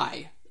to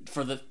die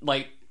for the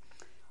like,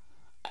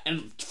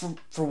 and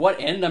for what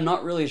end I'm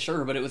not really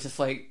sure, but it was just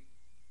like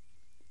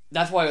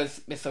that's why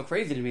it's so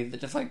crazy to me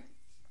that just like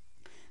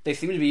they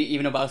seem to be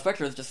even about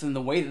specters just in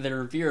the way that they're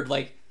revered,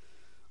 like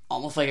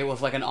almost like it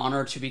was like an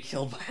honor to be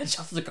killed by a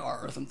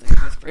Justicar or something.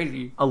 It's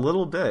crazy. A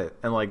little bit,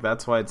 and like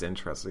that's why it's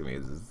interesting to me.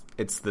 Is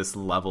it's this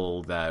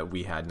level that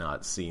we had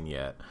not seen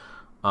yet.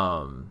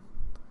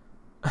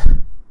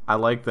 I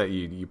like that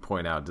you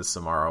point out that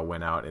Samara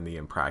went out in the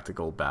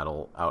impractical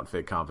battle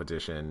outfit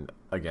competition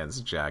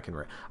against Jack and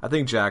Ray. I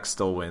think Jack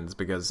still wins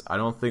because I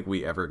don't think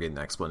we ever get an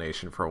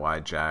explanation for why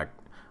Jack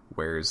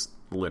wears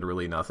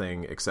literally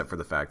nothing except for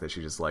the fact that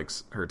she just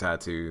likes her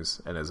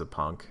tattoos and is a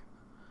punk.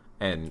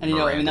 And you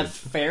know, I mean, that's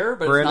fair,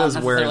 but Miranda's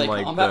it's not necessarily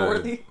wearing, like,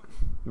 combat-worthy.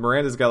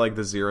 Miranda's got like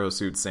the Zero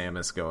Suit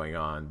Samus going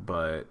on,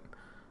 but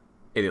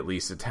it at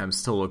least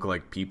attempts to look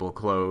like people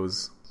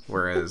clothes,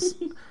 whereas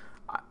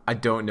I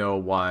don't know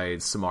why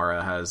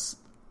Samara has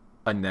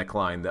a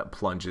neckline that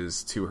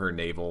plunges to her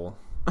navel.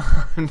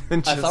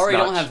 I sorry,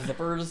 don't have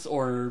zippers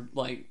or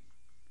like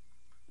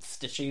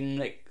stitching.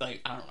 Like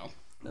I don't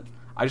know.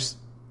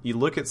 You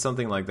look at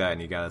something like that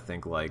and you gotta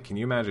think like, can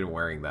you imagine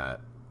wearing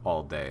that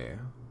all day?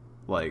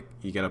 Like,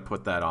 you gotta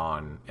put that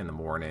on in the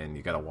morning.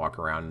 You gotta walk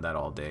around in that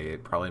all day.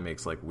 It probably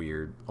makes like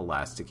weird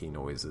elasticy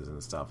noises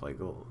and stuff. Like,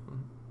 oh.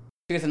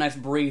 It gets a nice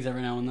breeze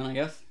every now and then, I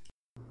guess.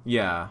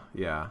 Yeah.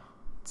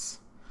 It's...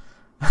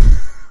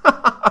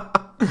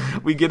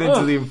 we get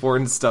into the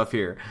important stuff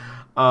here.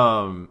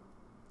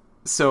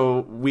 So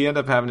we end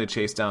up having to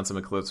chase down some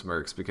Eclipse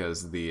mercs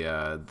because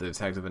the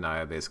detective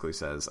Anaya basically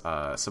says,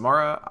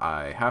 Samara,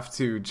 I have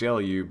to jail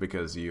you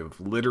because you've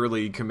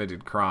literally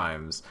committed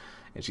crimes.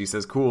 And she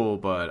says, cool,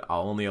 but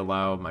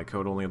my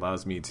code only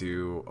allows me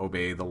to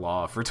obey the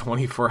law for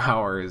 24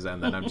 hours,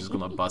 and then I'm just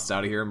going to bust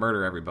out of here and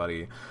murder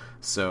everybody.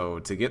 So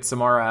to get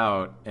Samara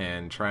out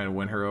and try and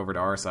win her over to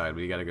our side,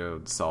 we got to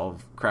go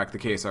crack the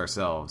case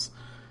ourselves.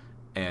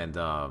 And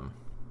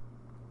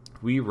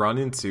we run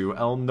into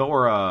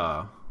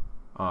Elnora.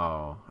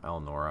 Oh,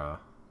 Elnora.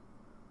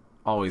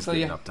 Always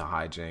getting up to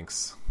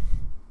hijinks.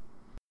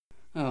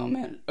 Oh,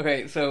 man.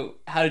 Okay, so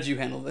how did you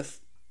handle this?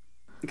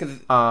 Because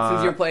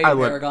since you're playing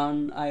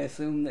Paragon, I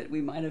assume that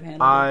we might have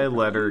handled it. I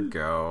let her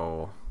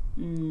go,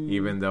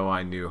 even though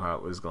I knew how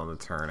it was going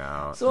to turn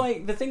out. So,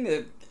 like, the thing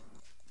that...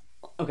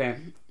 Okay.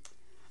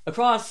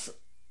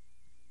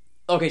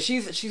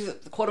 She's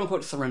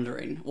quote-unquote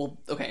surrendering. Well,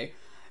 okay.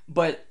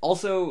 But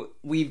also,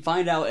 we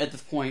find out at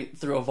this point,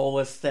 through a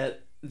Volus,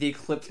 that the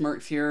Eclipse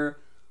mercs here,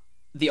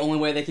 the only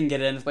way they can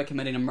get in is by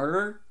committing a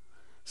murder.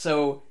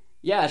 So...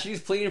 Yeah,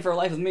 she's pleading for her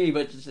life with me,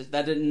 but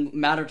that didn't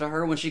matter to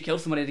her when she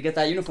killed somebody to get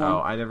that uniform. Oh,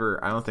 I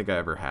don't think I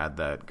ever had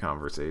that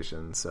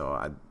conversation,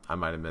 so I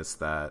might have missed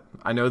that.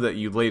 I know that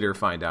you later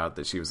find out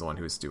that she was the one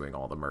who was doing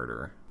all the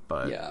murder,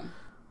 but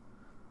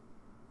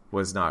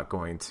was not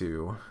going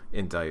to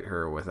indict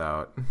her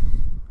without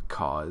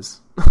cause.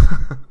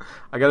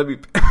 I gotta be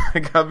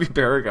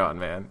Paragon,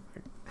 man.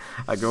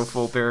 I go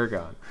full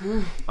Paragon.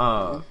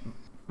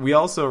 We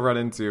also run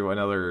into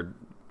another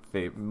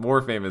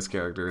more famous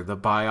character, the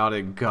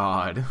Biotic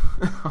God.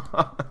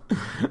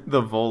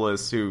 The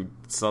Volus, who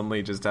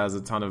suddenly just has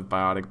a ton of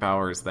biotic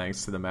powers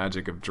thanks to the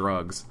magic of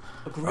drugs.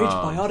 A great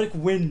biotic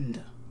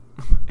wind.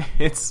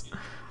 It's...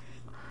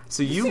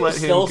 So you let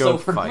him go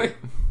fight.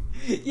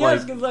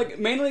 Yes, because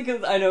mainly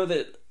because I know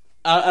that...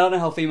 I don't know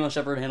how female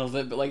Shepherd handles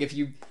it, but like if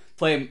you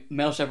play a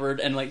male Shepherd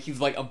and like he's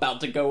like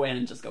about to go in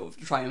and just go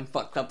try and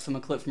fuck up some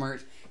Eclipse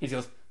mercs, he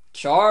goes,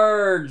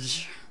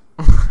 charge!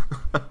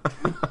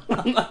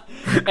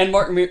 And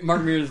Mark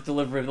Mears'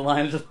 delivery of the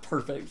line is just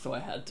perfect, so I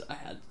had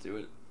to do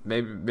it.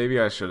 Maybe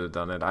I should have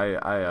done it.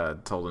 I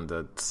told him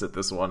to sit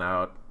this one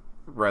out,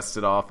 rest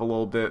it off a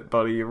little bit,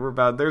 buddy.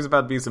 There's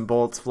about to be some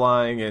bullets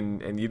flying,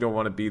 and you don't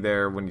want to be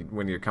there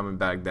when you're coming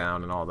back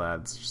down and all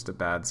that. It's just a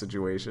bad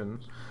situation.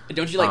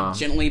 Don't you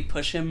gently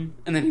push him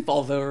and then he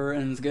falls over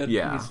and it's good?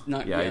 Yeah,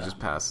 he just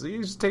passes. He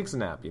just takes a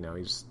nap. He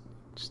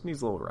just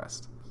needs a little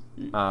rest.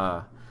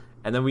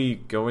 And then we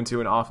go into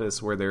an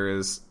office where there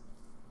is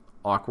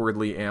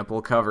awkwardly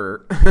ample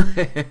cover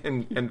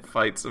and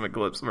fight some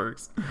Eclipse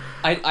mercs.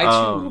 I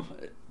too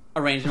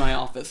arranged my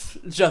office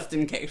just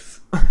in case.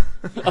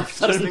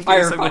 Just in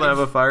case I'm going to have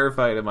a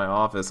firefight in my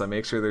office, I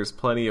make sure there's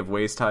plenty of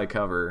waist-high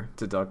cover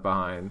to duck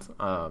behind.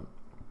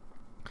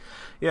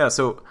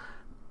 So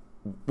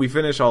we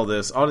finish all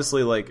this.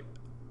 Honestly,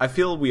 I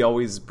feel we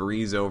always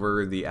breeze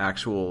over the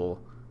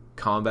actual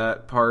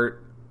combat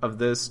part of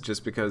this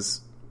just because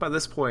by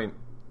this point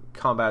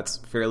combat's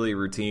fairly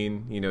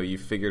routine. You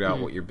figured out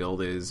what your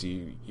build is.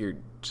 You're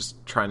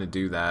just trying to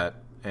do that,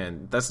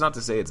 and that's not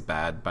to say it's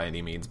bad by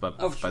any means, but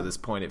by this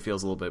point it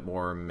feels a little bit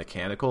more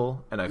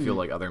mechanical, and I feel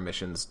like other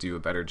missions do a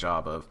better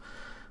job of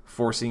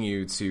forcing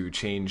you to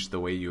change the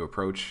way you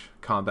approach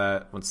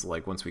combat.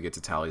 Once we get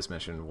to Tally's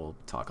mission, we'll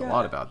talk a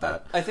lot about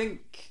that. I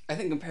think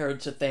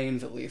compared to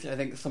Thane's, at least, I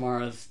think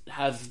Samara's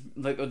has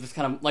this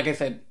kind of, like I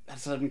said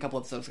a couple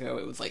episodes ago,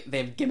 it was like they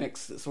have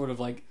gimmicks that sort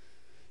of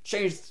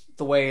changed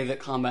the way that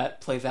combat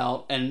plays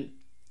out, and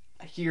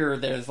here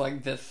there's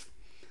this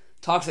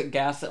toxic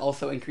gas that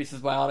also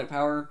increases biotic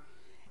power,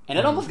 and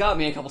it almost got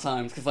me a couple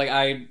times because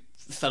I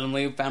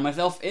suddenly found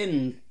myself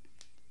in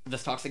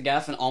this toxic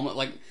gas, and almost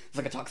like it's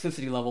like a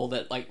toxicity level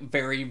that like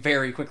very,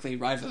 very quickly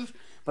rises.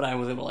 But I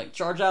was able to like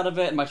charge out of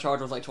it, and my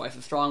charge was like twice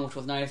as strong, which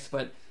was nice.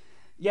 But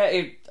yeah,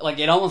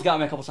 it almost got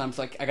me a couple times.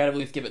 Like I gotta at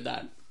least give it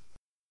that.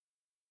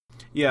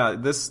 Yeah,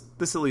 this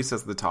at least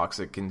has the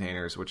toxic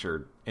containers, which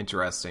are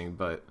interesting,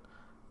 but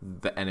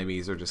the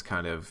enemies are just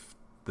kind of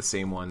the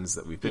same ones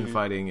that we've been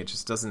fighting. It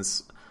just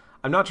doesn't.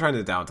 I'm not trying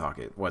to down talk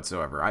it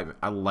whatsoever.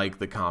 I like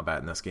the combat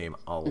in this game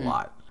a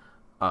lot.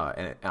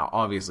 And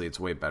obviously it's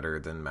way better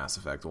than Mass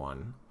Effect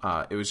 1.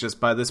 It was just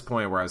by this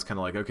point where I was kind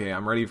of like, okay,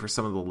 I'm ready for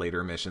some of the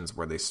later missions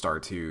where they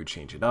start to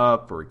change it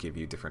up or give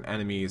you different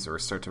enemies or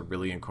start to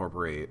really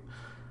incorporate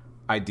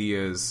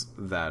ideas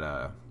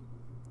that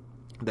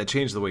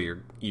change the way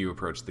you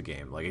approach the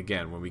game. Like,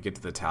 again, when we get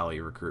to the Tally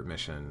recruit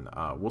mission,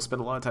 we'll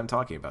spend a lot of time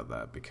talking about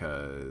that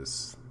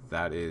because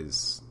that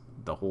is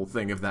the whole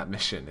thing of that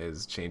mission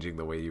is changing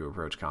the way you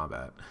approach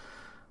combat.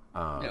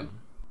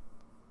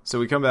 So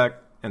we come back,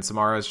 and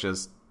Samara's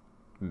just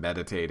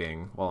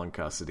meditating while in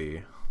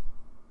custody,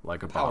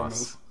 like a Power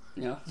boss.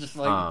 Move. Yeah, just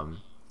like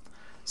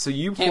So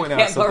you can't point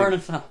out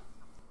something. enough.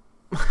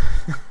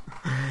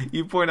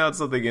 You point out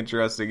something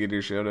interesting in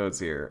your show notes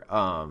here.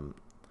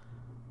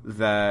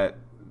 That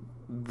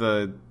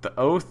the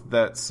oath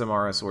that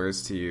Samara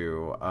swears to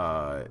you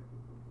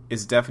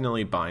is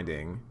definitely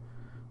binding.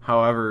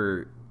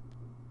 However,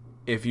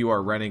 if you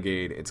are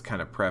Renegade, it's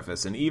kind of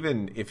preface, and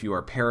even if you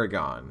are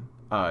Paragon,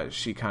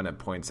 she kind of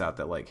points out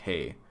that, like,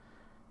 hey,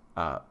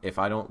 if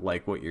I don't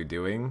like what you're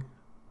doing,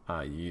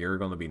 you're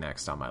going to be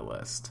next on my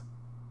list.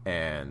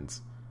 And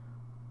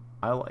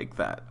I like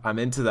that. I'm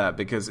into that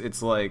because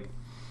it's like,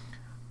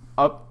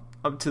 up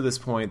to this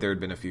point, there had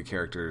been a few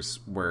characters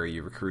where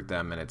you recruit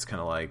them and it's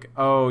kind of like,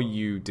 oh,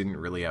 you didn't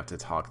really have to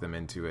talk them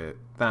into it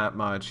that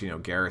much. You know,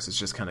 Garrus is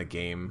just kind of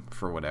game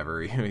for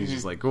whatever. You know, he's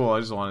just like, cool, I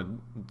just want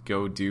to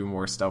go do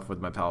more stuff with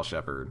my pal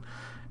Shepard.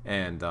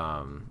 And,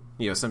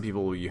 you know, some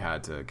people you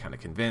had to kind of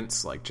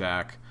convince, like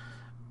Jack.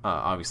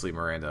 Obviously,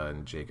 Miranda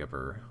and Jacob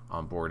are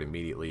on board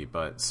immediately.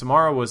 But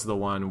Samara was the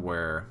one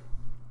where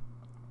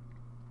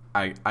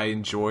I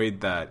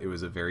enjoyed that it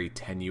was a very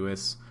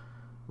tenuous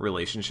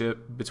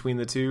relationship between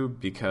the two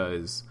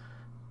because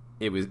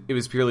it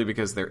was purely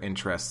because their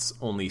interests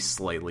only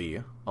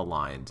slightly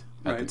aligned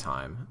at the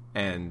time.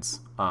 And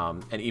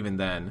even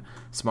then,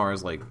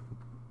 Samara's like,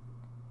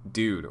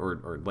 dude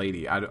or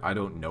lady, I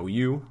don't know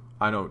you.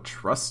 I don't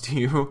trust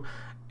you.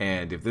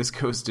 And if this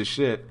goes to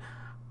shit,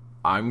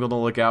 I'm going to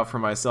look out for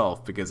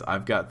myself because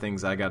I've got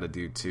things I got to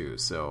do too.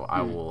 So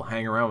I will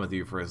hang around with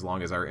you for as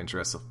long as our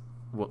interests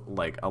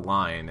like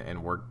align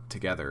and work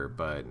together,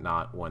 but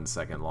not 1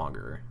 second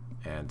longer.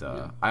 And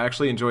I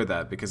actually enjoyed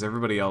that because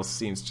everybody else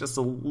seems just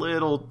a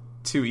little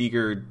too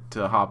eager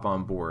to hop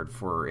on board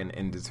for an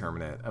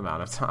indeterminate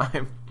amount of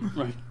time.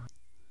 Right.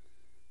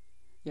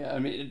 Yeah, I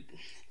mean,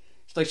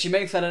 it's like she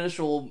makes that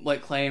initial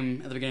like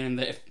claim at the beginning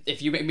that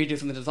if you make me do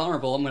something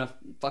dishonorable, I'm gonna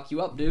fuck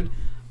you up, dude.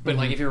 But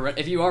like if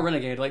you are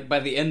Renegade, like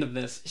by the end of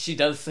this, she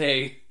does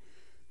say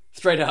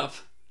straight up,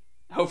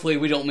 "Hopefully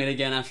we don't meet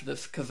again after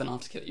this, because then I'll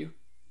have to kill you."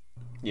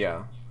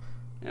 Yeah.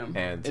 Yeah,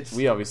 and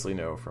we obviously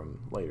know from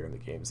later in the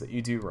games that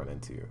you do run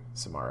into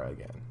Samara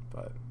again.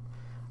 But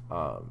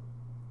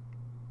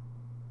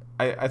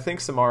I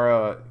think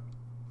Samara,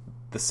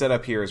 the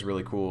setup here is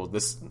really cool.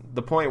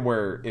 The point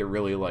where it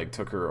really like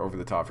took her over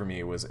the top for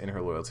me was in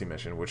her loyalty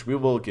mission, which we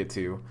will get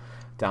to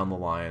down the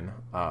line.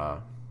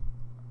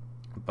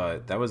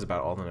 But that was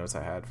about all the notes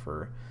I had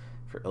for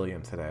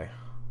Ilium today.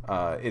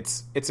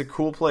 It's a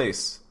cool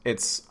place.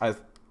 It's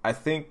I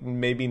think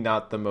maybe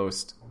not the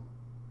most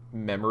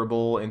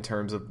memorable in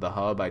terms of the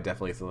hub. I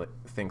definitely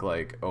think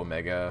like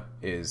Omega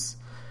is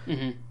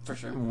for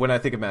sure. When I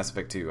think of Mass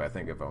Effect 2, I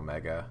think of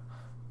Omega.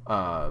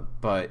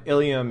 But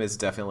Ilium is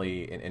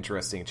definitely an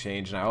interesting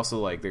change, and I also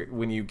like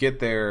when you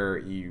get there,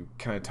 you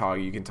kind of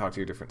you can talk to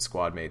your different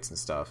squad mates and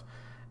stuff.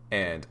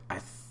 And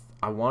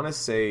I want to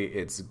say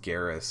it's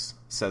Garrus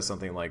says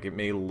something like, it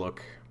may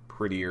look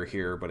prettier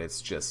here, but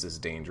it's just as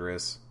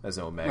dangerous as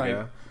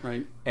Omega.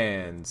 Right.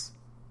 And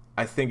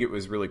I think it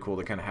was really cool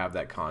to kind of have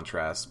that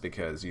contrast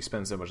because you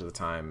spend so much of the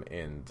time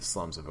in the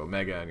slums of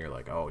Omega and you're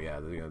like, oh yeah,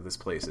 this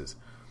place is...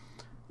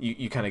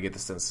 You kind of get the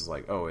sense is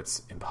like, oh,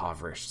 it's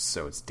impoverished,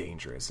 so it's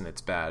dangerous and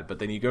it's bad. But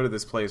then you go to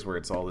this place where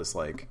it's all this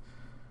like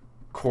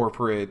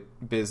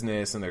corporate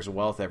business and there's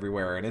wealth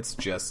everywhere, and it's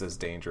just as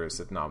dangerous,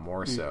 if not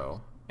more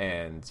so.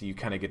 And you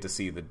kind of get to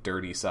see the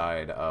dirty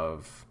side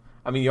of...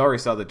 I mean, you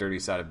already saw the dirty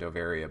side of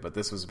Noveria, but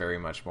this was very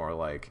much more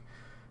like...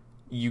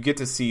 You get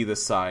to see the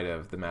side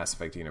of the Mass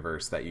Effect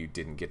universe that you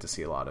didn't get to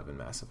see a lot of in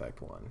Mass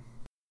Effect 1.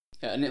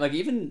 Yeah, and like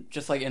even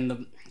just like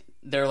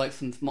there are like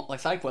some small, like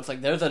side quests, like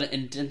there's an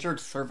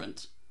indentured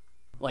servant.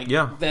 Like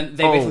then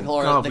they basically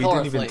call her. We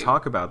didn't even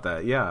talk about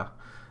that. Yeah,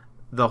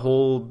 the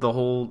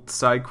whole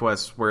side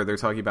quest where they're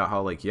talking about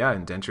how like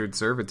indentured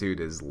servitude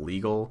is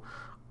legal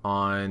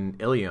on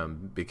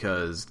Ilium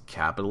because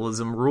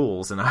capitalism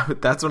rules, and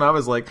that's when I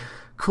was like,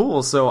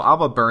 cool. So I'm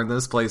gonna burn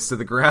this place to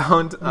the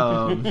ground.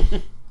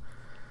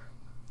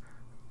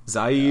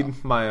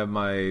 Zaid,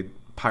 my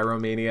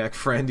pyromaniac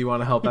friend you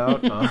want to help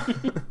out.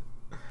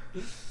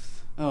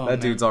 Oh, That man.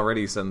 dude's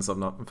already setting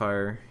something up on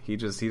fire. He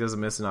doesn't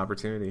miss an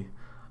opportunity.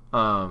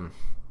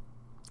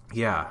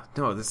 Yeah,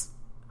 no,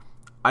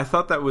 I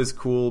thought that was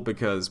cool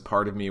because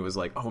part of me was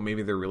like, oh,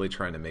 maybe they're really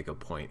trying to make a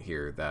point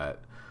here that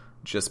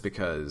just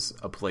because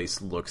a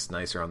place looks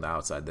nicer on the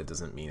outside, that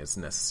doesn't mean it's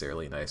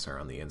necessarily nicer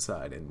on the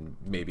inside. And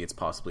maybe it's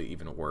possibly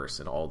even worse,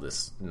 and all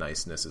this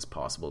niceness is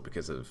possible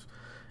because of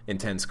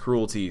intense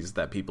cruelties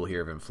that people here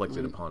have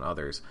inflicted upon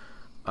others.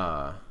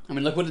 I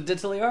mean, look what it did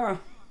to Liara.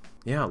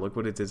 Yeah, look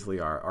what it did to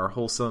Liara. Our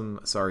wholesome,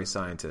 sorry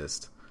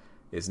scientist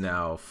is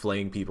now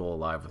flaying people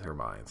alive with her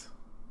mind.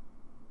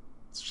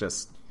 It's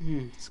just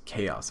it's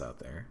chaos out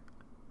there.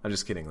 I'm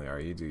just kidding,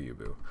 Liara. You do you,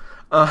 boo.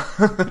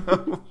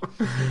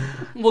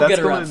 We'll get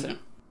around soon.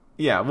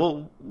 Yeah,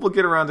 we'll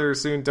get around to her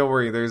soon. Don't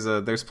worry.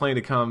 There's plenty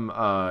to come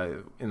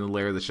in the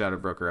Lair of the Shadow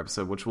Broker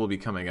episode, which will be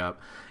coming up.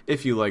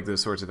 If you like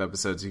those sorts of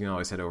episodes, you can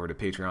always head over to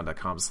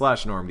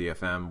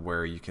patreon.com/normdfm,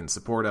 where you can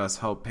support us,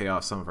 help pay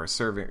off some of our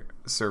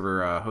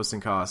server hosting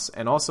costs,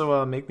 and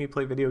also make me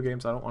play video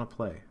games I don't want to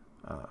play.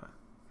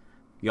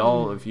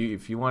 Y'all, if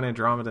you want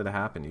Andromeda to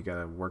happen, you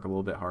gotta work a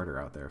little bit harder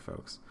out there,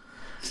 folks.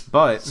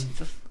 But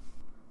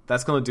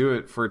that's gonna do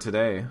it for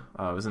today.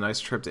 It was a nice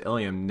trip to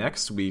Ilium.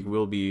 Next week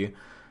we'll be.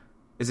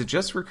 Is it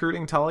just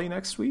recruiting Tali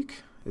next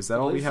week? Is that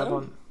all we have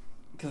on?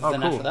 Because Oh,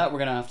 then cool. after that, we're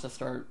gonna have to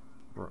start.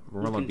 We're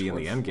gonna looking be in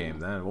the towards- end game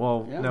then.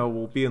 Well, Yeah. no,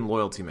 we'll be in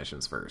loyalty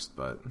missions first,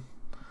 but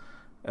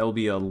it'll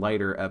be a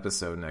lighter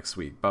episode next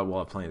week. But we'll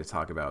have plenty to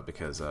talk about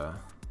because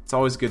it's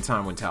always a good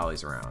time when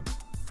Tali's around.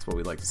 That's what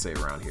we like to say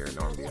around here at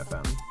Normandy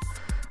FM.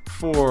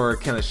 For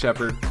Kenneth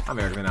Shepard, I'm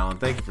Eric Van Allen.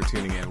 Thank you for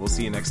tuning in. We'll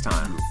see you next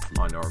time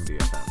on Normandy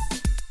FM.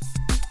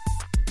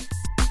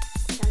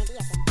 Normandy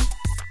FM.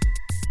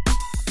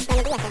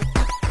 Normandy FM.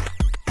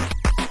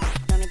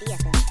 Normandy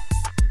FM.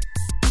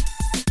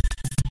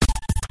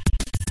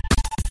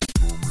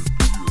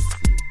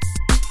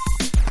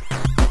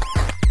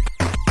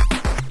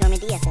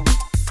 Normandy FM.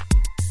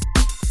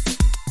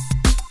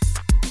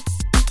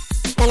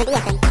 Normandy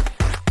FM.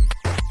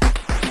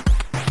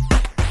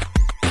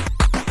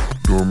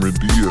 Normandy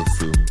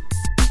FM.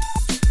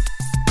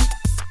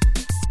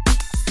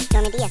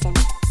 Normandy FM.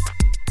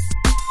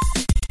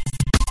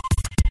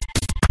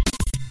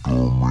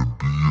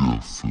 Normandy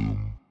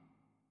FM.